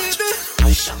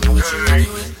 baby. Show me what you're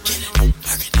working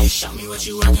with. Show me what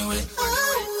you're working with.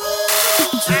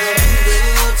 To the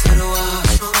window, to the wall.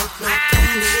 No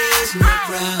panties, no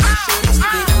brown. Shawty,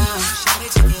 take it out. Shawty,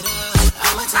 take it out.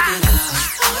 I'ma take it out.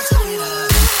 I'ma take it out.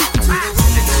 To the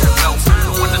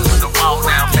window, to the wall.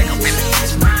 Now take a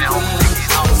minute. Now take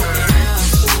it out.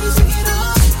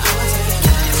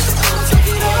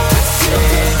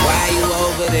 Why you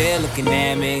over there looking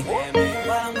at me?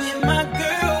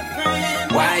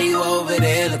 Why you over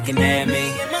there looking at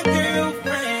me? My girlfriend.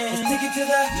 Let's take it to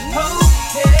the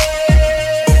hotel.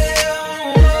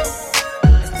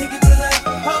 Let's take it to the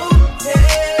hotel.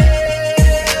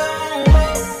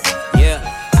 Yeah,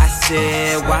 I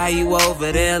said, why you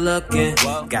over there looking?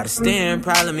 Got a staring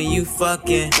problem and you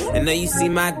fucking. I know you see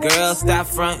my girl, stop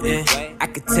fronting. I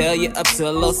could tell you up to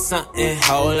a little something.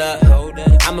 Hold up,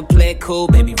 I'ma play it cool,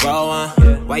 baby, roll on.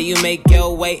 Why you make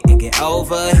your way and get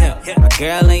over here? My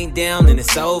girl ain't down and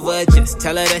it's over. Just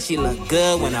tell her that she look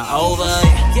good when I'm over.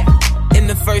 Yeah. In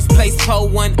the first place, pull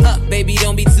one up, baby,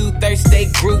 don't be too thirsty.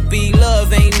 Groupie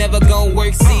love ain't never gon'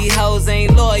 work. See, hoes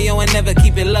ain't loyal and never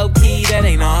keep it low key. That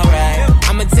ain't alright.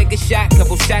 I'ma take a shot,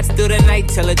 couple shots through the night.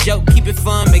 Tell a joke, keep it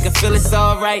fun, make her feel it's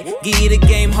alright. Give you the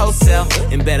game wholesale,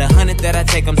 and bet 100 that I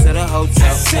take them to the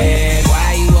hotel. Said,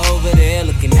 why you over there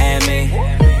looking at me?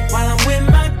 While I'm with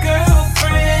my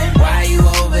girlfriend. Why you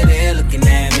over there looking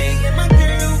at me? My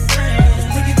girlfriend.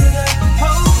 Let's take it to the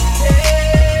hotel.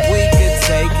 We could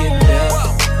take it there.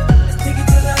 Let's take it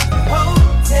to the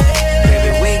hotel.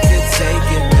 Baby, we could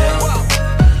take it there.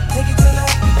 Take it to the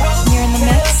hotel. You're in the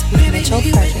mix with Mitchell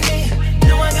Frederick.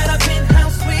 No, I got a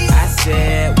penthouse suite. I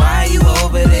said, why you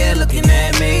over there looking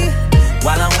at me?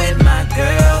 While I'm with my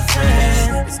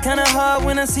girlfriend. It's kinda hard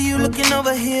when I see you looking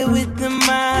over here with them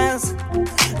eyes.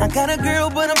 I got a girl,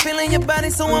 but I'm feeling your body,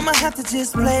 so I'ma have to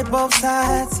just play both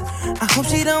sides. I hope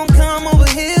she don't come over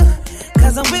here,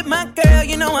 cause I'm with my girl,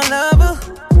 you know I love her.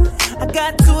 I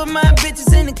got two of my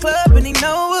bitches in the club, and they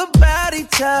know about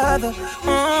each other.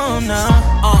 Oh no.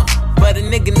 But a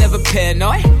nigga never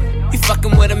paranoid. You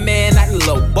fucking with a man, not a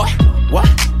little boy. What?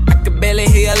 I could barely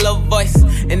hear your little voice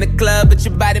in the club, but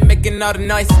your body making all the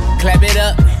noise. Clap it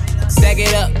up, stack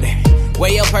it up,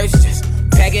 weigh your purse, just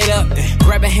tag it up.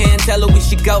 Grab a hand, tell her we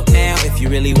should go now. If you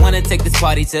really wanna take this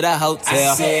party to the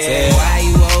hotel. I said, why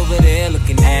you over there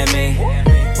looking at me?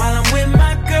 While I'm with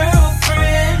my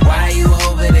girlfriend. Why you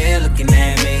over there looking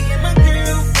at me? My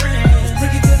girlfriend. Let's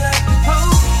take it to the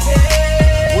hotel.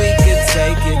 We could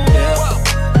take it there.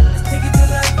 Let's take it to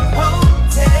the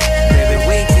hotel. Baby,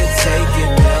 we could take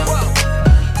it there.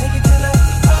 Take it to the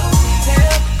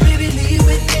hotel. Baby, leave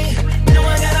with me. No, I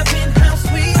got a penthouse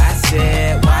suite. I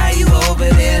said, why you over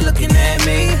there looking at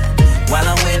me? While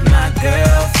I'm with my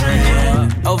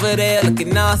girlfriend. Over there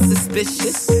looking all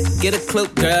suspicious. Get a clue,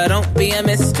 girl, don't be a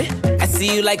mystery. I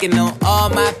see you liking on all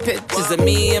my pictures of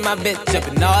me and my bitch up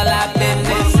in all our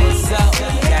business. So,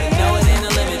 gotta know it ain't a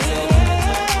limit to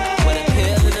what a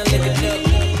pill and a liquor do.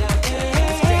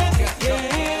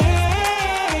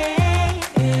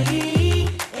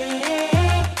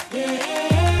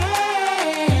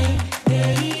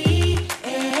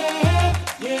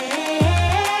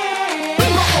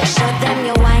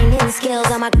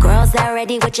 All my girls are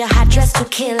ready with your hot dress to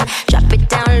kill. Drop it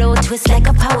down low, twist like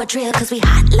a power drill. Cause we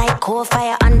hot like coal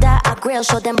fire under our grill.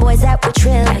 Show them boys that we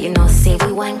trill. Now you know, say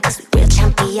we won cause we real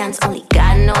champions. Only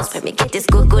God knows where me get this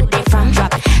good day from.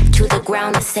 Drop it to the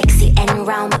ground, sexy and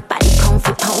round. My body pound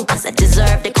for pound cause I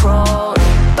deserve the crown.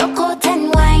 Broke out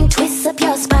and wine, twist up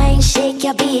your spine. Shake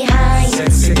your behind.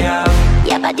 Sexy girl.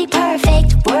 Your body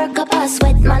perfect, work up a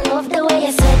sweat. Man, love the way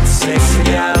you sit. Sexy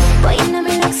girl. Boy, you know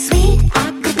me look sweet.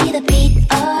 I could be the beat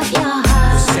of your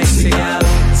heart. Sexy girl,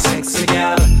 sexy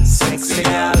girl, sexy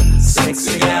girl,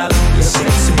 sexy girl,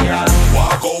 sexy girl.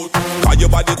 Walk out, cause your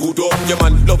body good up. Your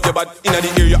man love your body inna the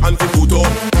area and fi put up.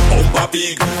 Bumper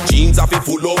big, jeans a fi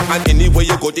full up. And anywhere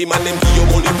you go, the man them give you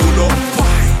money pull up.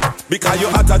 Why? Because you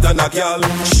hotter than a girl.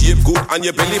 Shape good and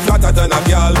your belly flatter than a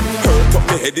girl. Hurt up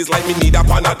me head is like me need a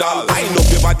Panadol. I know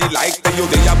your body like that you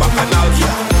they a bacchanal.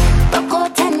 Rock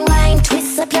out and wine,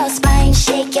 twist up your spine,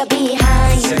 shake your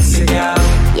behind. Sexy girl.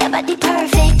 Your body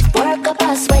perfect, work up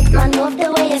a sweat, man, love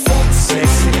the way you sit.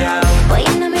 Sexy girl. Boy,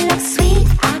 you know me look sweet,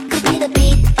 I could be the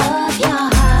beat of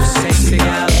your heart. Sexy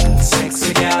girl,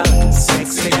 sexy girl,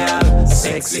 sexy girl,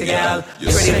 sexy girl.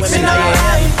 You pretty women, are you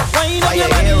here? Are you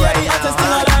here right now?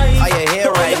 Are you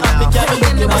here right now?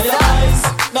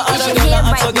 Is you here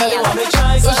right now?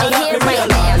 Is you here right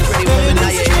now? Pretty women,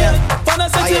 are you here?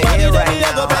 Are you here right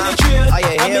now? Are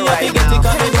you here right now?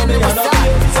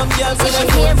 Is you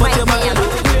here right now?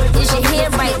 Is you here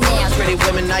right now? Pretty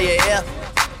women, are you here?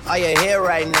 Are you here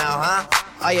right now, huh?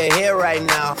 Are you here right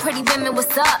now? Pretty women,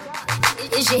 what's up?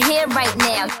 Is you here right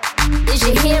now? Is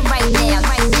you here right now?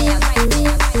 Right now, right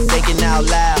now. Thinking out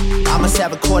loud, I must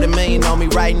have $250,000 on me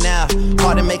right now.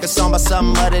 Hard to make a song about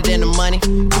something other than the money.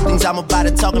 Two things I'm about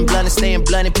to talking blunt and staying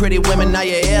blunt. Pretty women, are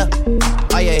you here?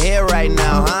 Are you here right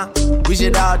now, huh? We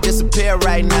should all disappear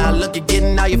right now. Look, you're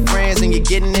getting all your friends and you're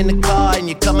getting in the car and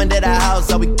you're coming to the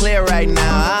house. Are we clear right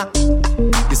now, huh?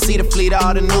 You see the fleet,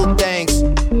 all the new things.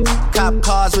 Cop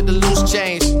cars with the loose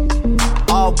change.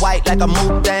 All white like a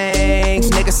mood things.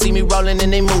 Niggas see me rolling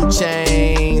and they mood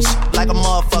change. Like a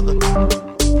motherfucker.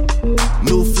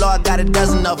 New floor, I got a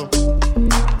dozen of them.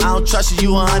 I don't trust you,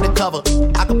 you are undercover.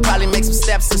 I could probably make some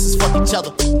stepsisters fuck each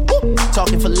other. Woo!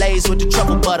 Talking fillets with the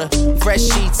truffle butter. Fresh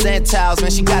sheets and towels, man,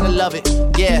 she gotta love it.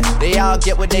 Yeah, they all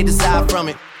get what they desire from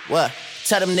it. What?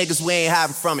 Tell them niggas we ain't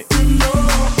hiding from it.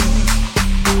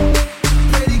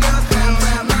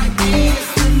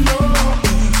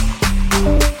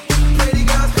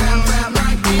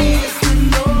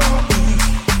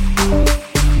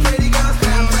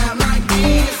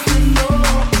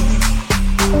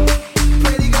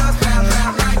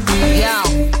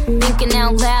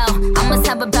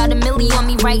 About $1 million on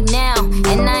me right now.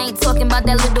 And I ain't talking about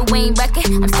that Lil Wayne record.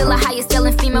 I'm still a highest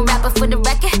selling female rapper for the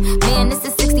record. Man, this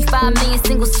is 65 million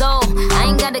single soul. I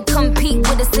ain't gotta compete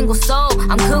with a single soul.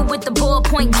 I'm good with the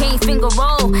ballpoint game finger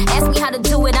roll. Ask me how to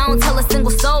do it, I don't tell a single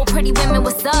soul. Pretty women,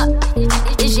 what's up?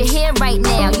 Is you here right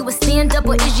now? You a stand up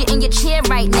or is you in your chair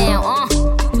right now?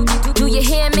 Do you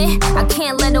hear me? I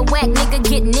can't let a whack nigga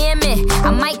get near me. I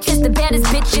might kiss the baddest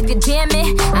bitch if you dare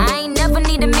me. I ain't never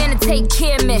need a man to take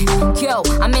care of me. Yo,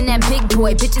 I'm in that big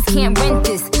boy, bitches can't rent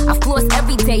this. I floss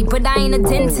every day, but I ain't a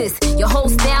dentist. Your whole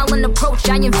style and approach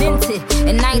I invented.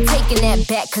 And I ain't taking that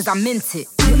back cause I meant it.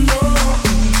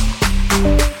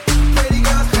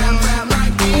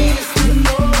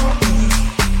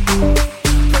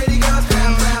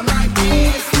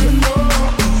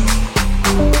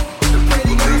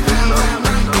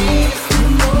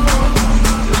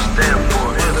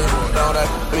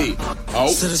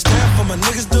 So to stand for my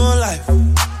niggas doing life.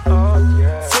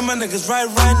 Feel my niggas right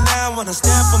now. When I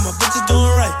stand for my bitches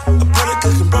doing right. A brother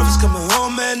cooking brothers coming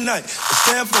home at night. I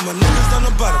stand for my niggas on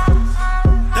the bottom.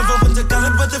 Never went to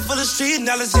college, but they full of street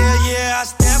knowledge. Yeah, I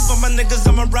stand for my niggas.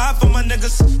 I'ma ride for my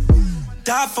niggas.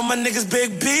 Die for my niggas.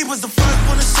 Big B was the first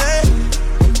one to say,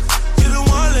 you the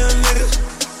one little nigga.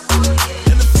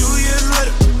 And a few years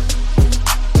later,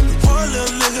 one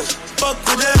little nigga. Fuck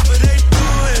whatever they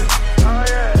doing.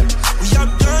 We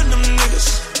outdone them niggas.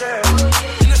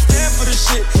 And I stand for the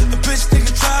shit. A bitch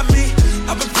nigga try me.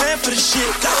 I've been praying for the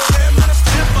shit. Goddamn, man, I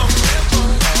stand for it.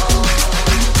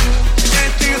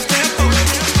 Everything I stand for.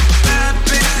 Bad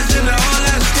bitches in the all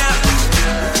that scandal.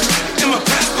 In my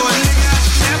passport, nigga, I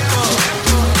stand for.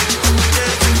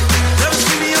 Never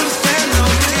see me on the stand, no,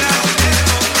 nigga, I stand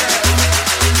for.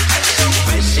 Yo,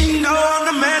 bitch, she know I'm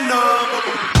the man, no.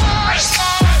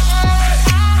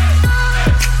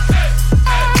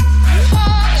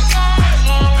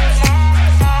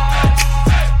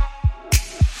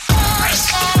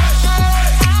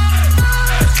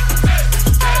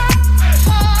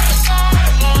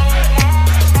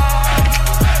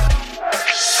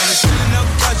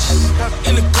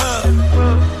 In the club,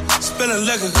 spilling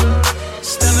liquor,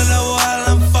 standing up while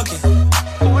I'm fucking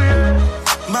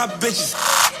my bitches.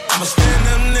 I'm a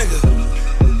stand-up nigga.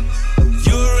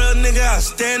 You a real nigga, I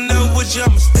stand up with you.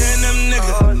 I'm a stand-up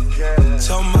nigga.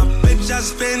 Told my bitch I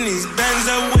spend these bands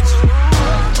up with you.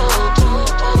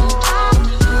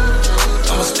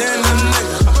 I'm a stand-up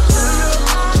nigga.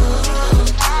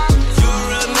 You a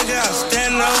real nigga, I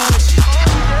stand up with you.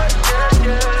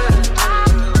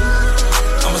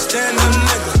 I'm a stand-up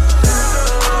nigga.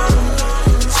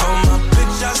 Told my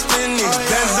bitch I spend these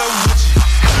bands up with you.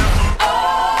 Oh,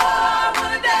 I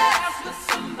wanna dance with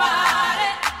somebody.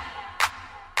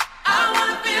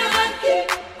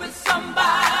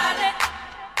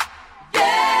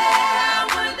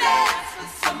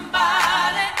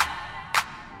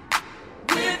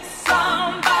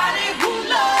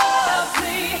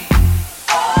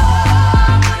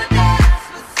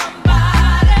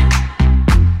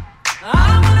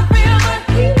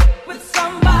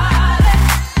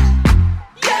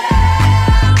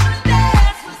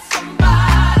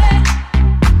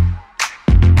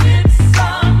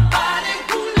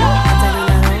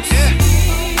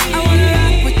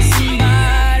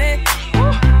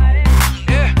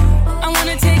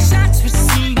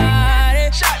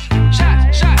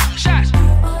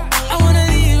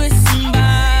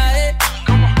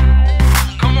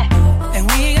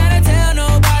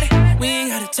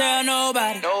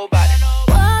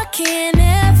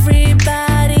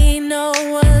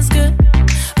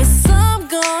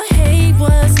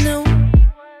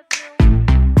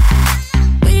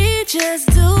 just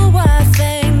do our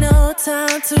thing, no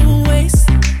time to waste.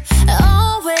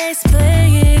 Always play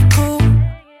it cool.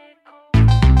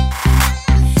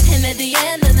 And at the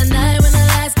end of the night, when the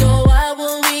lights go out,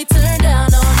 will we turn down?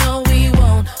 Oh no, we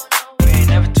won't. We ain't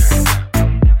never turned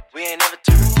down. We ain't never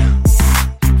turned down.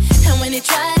 And when they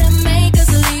try to make us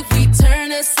leave, we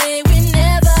turn and say we're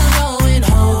never going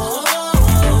home.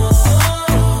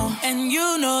 And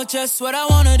you know just what I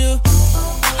wanna do.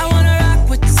 I wanna rock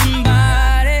with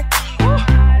somebody.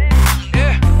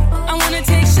 Yeah. I wanna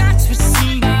take shots with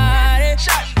somebody.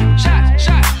 Shots, shots,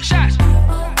 shots, shots.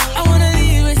 I wanna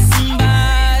leave with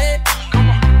somebody. Come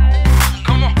on,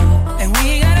 come on. And we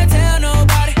ain't gotta tell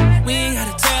nobody. We ain't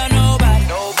gotta tell nobody.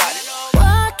 Nobody.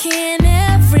 Why can't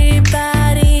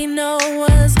everybody know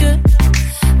what's good?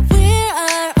 We're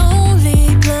our only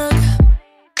plug.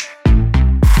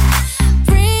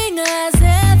 Bring us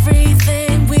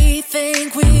everything we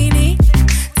think we need.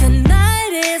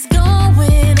 Tonight is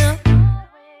going up.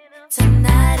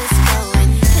 Tonight is going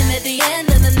up. And at the end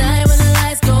of the night, when the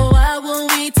lights go out, will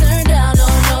we turn down? Oh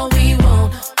no, we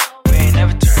won't. We ain't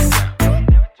never turned down.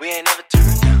 We ain't never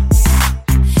turned down.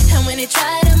 And when they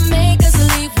try to make us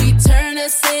leave, we turn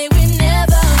and say we're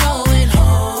never going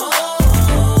home.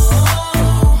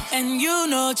 And you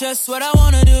know just what I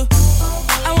wanna do.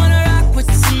 I wanna rock with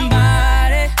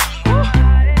somebody.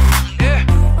 Yeah.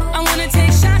 I wanna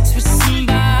take shots with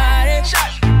somebody.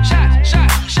 Shots, shots,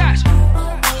 shots, shots.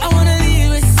 I wanna leave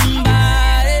with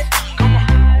somebody. Come on,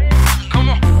 come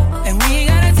on. And we ain't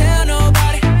gotta tell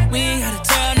nobody. We ain't gotta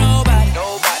tell nobody.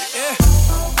 Nobody. Yeah.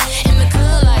 In the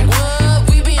club like what?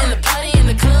 We be in the party in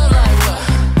the club like what?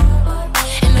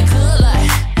 In the club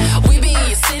like we be in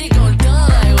your city going dumb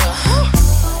like what?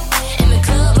 In the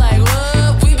club like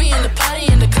what? We be in the party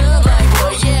in the club like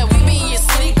what? Yeah, we be in your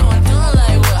city going dumb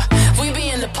like what? We be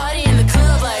in the party in the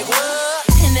club like what?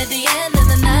 And at the end of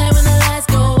the night, when the lights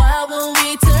go out, will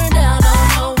we turn down? Oh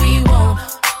no, we won't.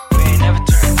 We ain't never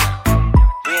turned down.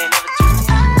 We ain't never turned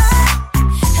down.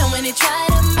 And when they try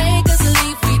to make us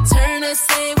leave, we turn and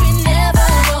say we're never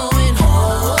going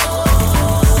home.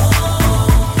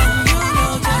 And you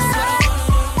know just what I wanna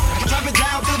do. Drop it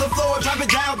down to the floor, drop it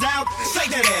down, down.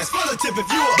 Shake that ass, full of tip if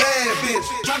you a bad bitch.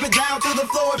 Drop it down to the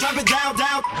floor, drop it down,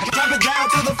 down. Drop it down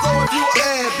to the floor if you a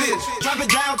bad bitch. Drop it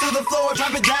down to the floor,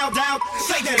 drop it down, down.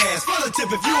 Shake that ass, full of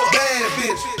tip if you a bad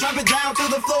bitch. Drop it down to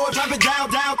the floor, drop it down,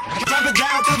 down. Drop it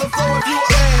down to the floor if you a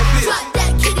bad bitch. Drop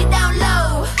that kitty down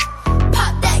low.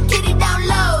 Pop that kitty down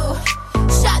low.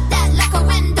 Shot that like a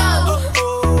window.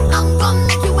 I'm gonna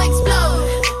make you explode.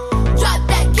 Drop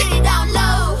that kitty down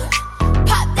low.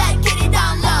 Pop that kitty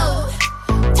down low.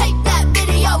 Take that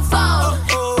video phone.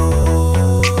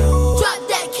 Drop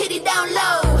that kitty down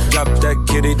low. Drop that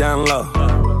kitty down low.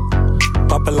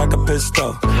 Pop it like a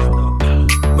pistol.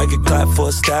 Make it clap for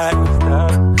a stack.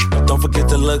 Don't forget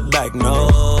to look back. No,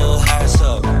 ass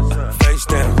up, face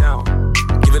down.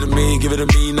 Give it to me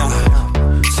now.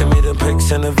 Send me the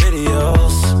pics and the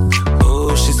videos.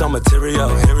 Ooh, she's on material.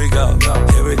 Here we go,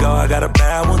 here we go. I got a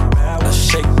bad one. Let's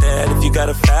shake that if you got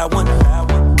a fat one.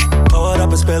 Pour it up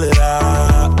and spill it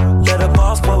out. Let the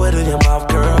boss pour it in your mouth,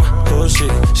 girl. Oh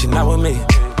shit, she not with me.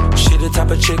 She the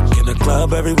type of chick in the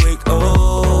club every week.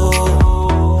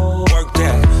 Oh, work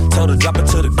that. Told her drop it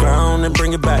to the ground and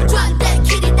bring it back. Drop that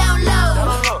kitty down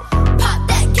low. Pop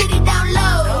that kitty down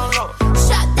low.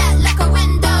 Shot that like a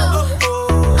window.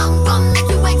 I'm gonna make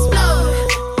you explode.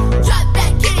 Drop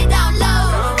that kitty down low.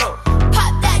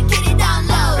 Pop that kitty down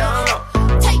low.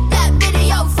 Take that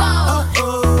video phone.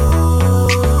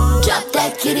 Drop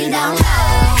that kitty down low.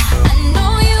 I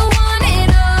know you want it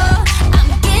all. I'm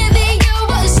giving you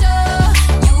a show.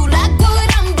 You like what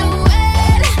I'm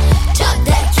doing. Drop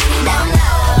that kitty down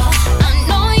low. I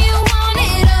know you want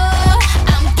it all.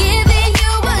 I'm giving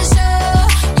you a show.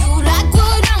 You like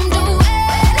what I'm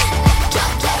doing.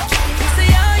 Drop that kitty.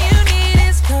 See, all you need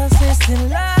is consistent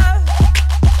love.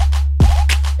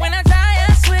 When I try, I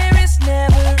swear it's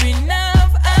never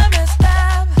enough. I'm gonna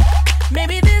stop.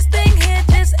 Maybe this thing here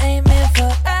just ain't meant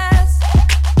for us.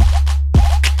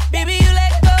 Baby, you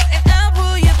let go and I'll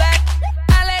pull you back.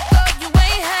 I let go, you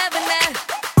ain't having that.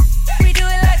 We do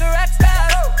it like a rock star.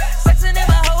 Sexing in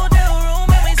my hotel room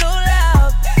and we so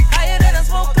loud. Higher than a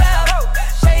smoke cloud.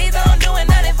 Shades on, doing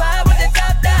 95 with the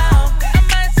top down. I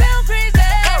might sound crazy,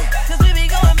 cause we be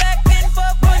going back and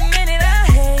forth for a minute. I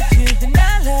hate you and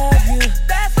I love you.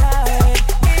 That's how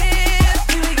it is.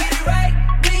 Till we get it right,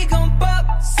 we gon' fuck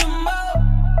some more.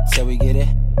 Shall we get it?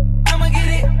 I'ma get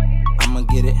it. I'ma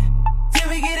get it. Till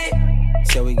we get it.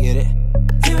 Shall we get it?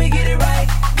 Till we get it right,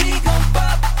 we gon'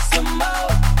 fuck some more.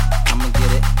 I'ma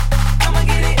get it. I'ma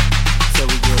get it. Shall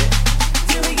we get it?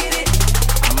 Till we get it.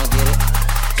 I'ma get it.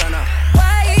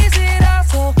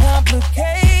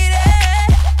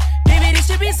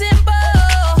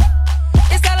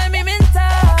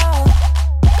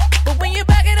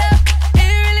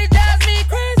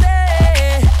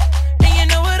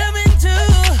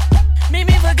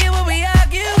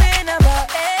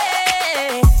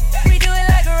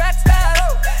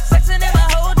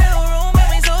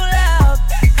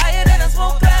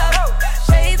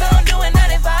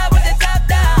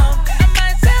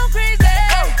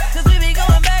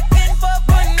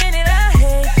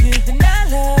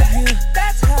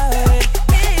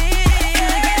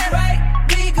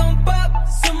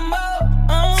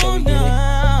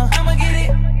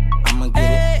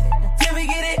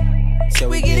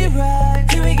 it right.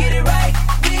 Can we get it right?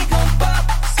 We gon' pop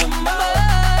some more.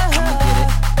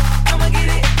 I'ma get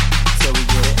it. Till we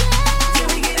get it. Till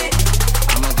we get it.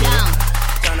 I'ma get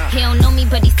it. He don't know me,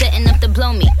 but he's setting up to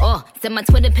blow me. Oh, said my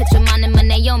Twitter picture, mine and my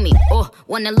Naomi. Oh,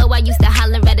 when the low, I used to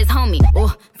holler at his homie.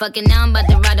 Oh, fucking now I'm about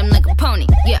to ride him like a pony.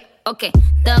 Yeah. Okay,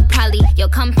 Thug Polly, yo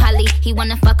come Polly. He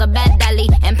wanna fuck a bad dolly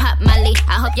and pop Molly.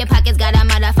 I hope your pockets got a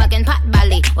motherfucking pot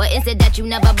belly. Or is it that you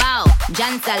never bow?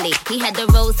 John Sally, he had the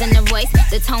rose in the voice,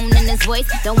 the tone in his voice.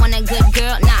 Don't want a good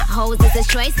girl, not hoes is his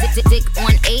choice. Dick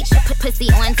on H,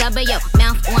 pussy on W,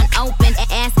 mouth on open,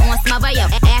 ass on smother, yo,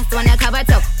 ass on the cover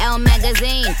too. L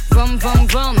magazine, vroom vroom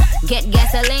vroom, get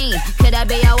gasoline. Could I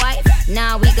be your wife?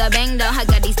 Nah, we got bang though. I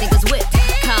got these niggas whipped.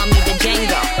 Call me the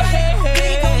Django.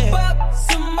 We gon' pop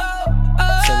some more.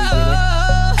 Till we get it.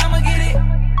 I'ma get it.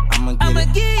 I'ma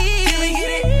get it. Can we get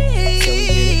it?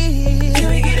 Can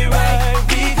we get it right?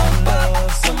 We gon'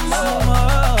 pop some more.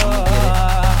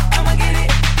 I'ma get it.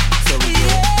 Till we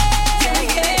get it. Can we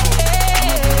get it?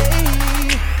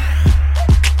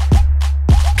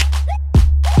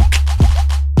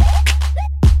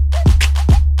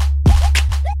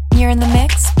 You're in the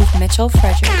mix with Mitchell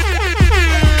Frederick.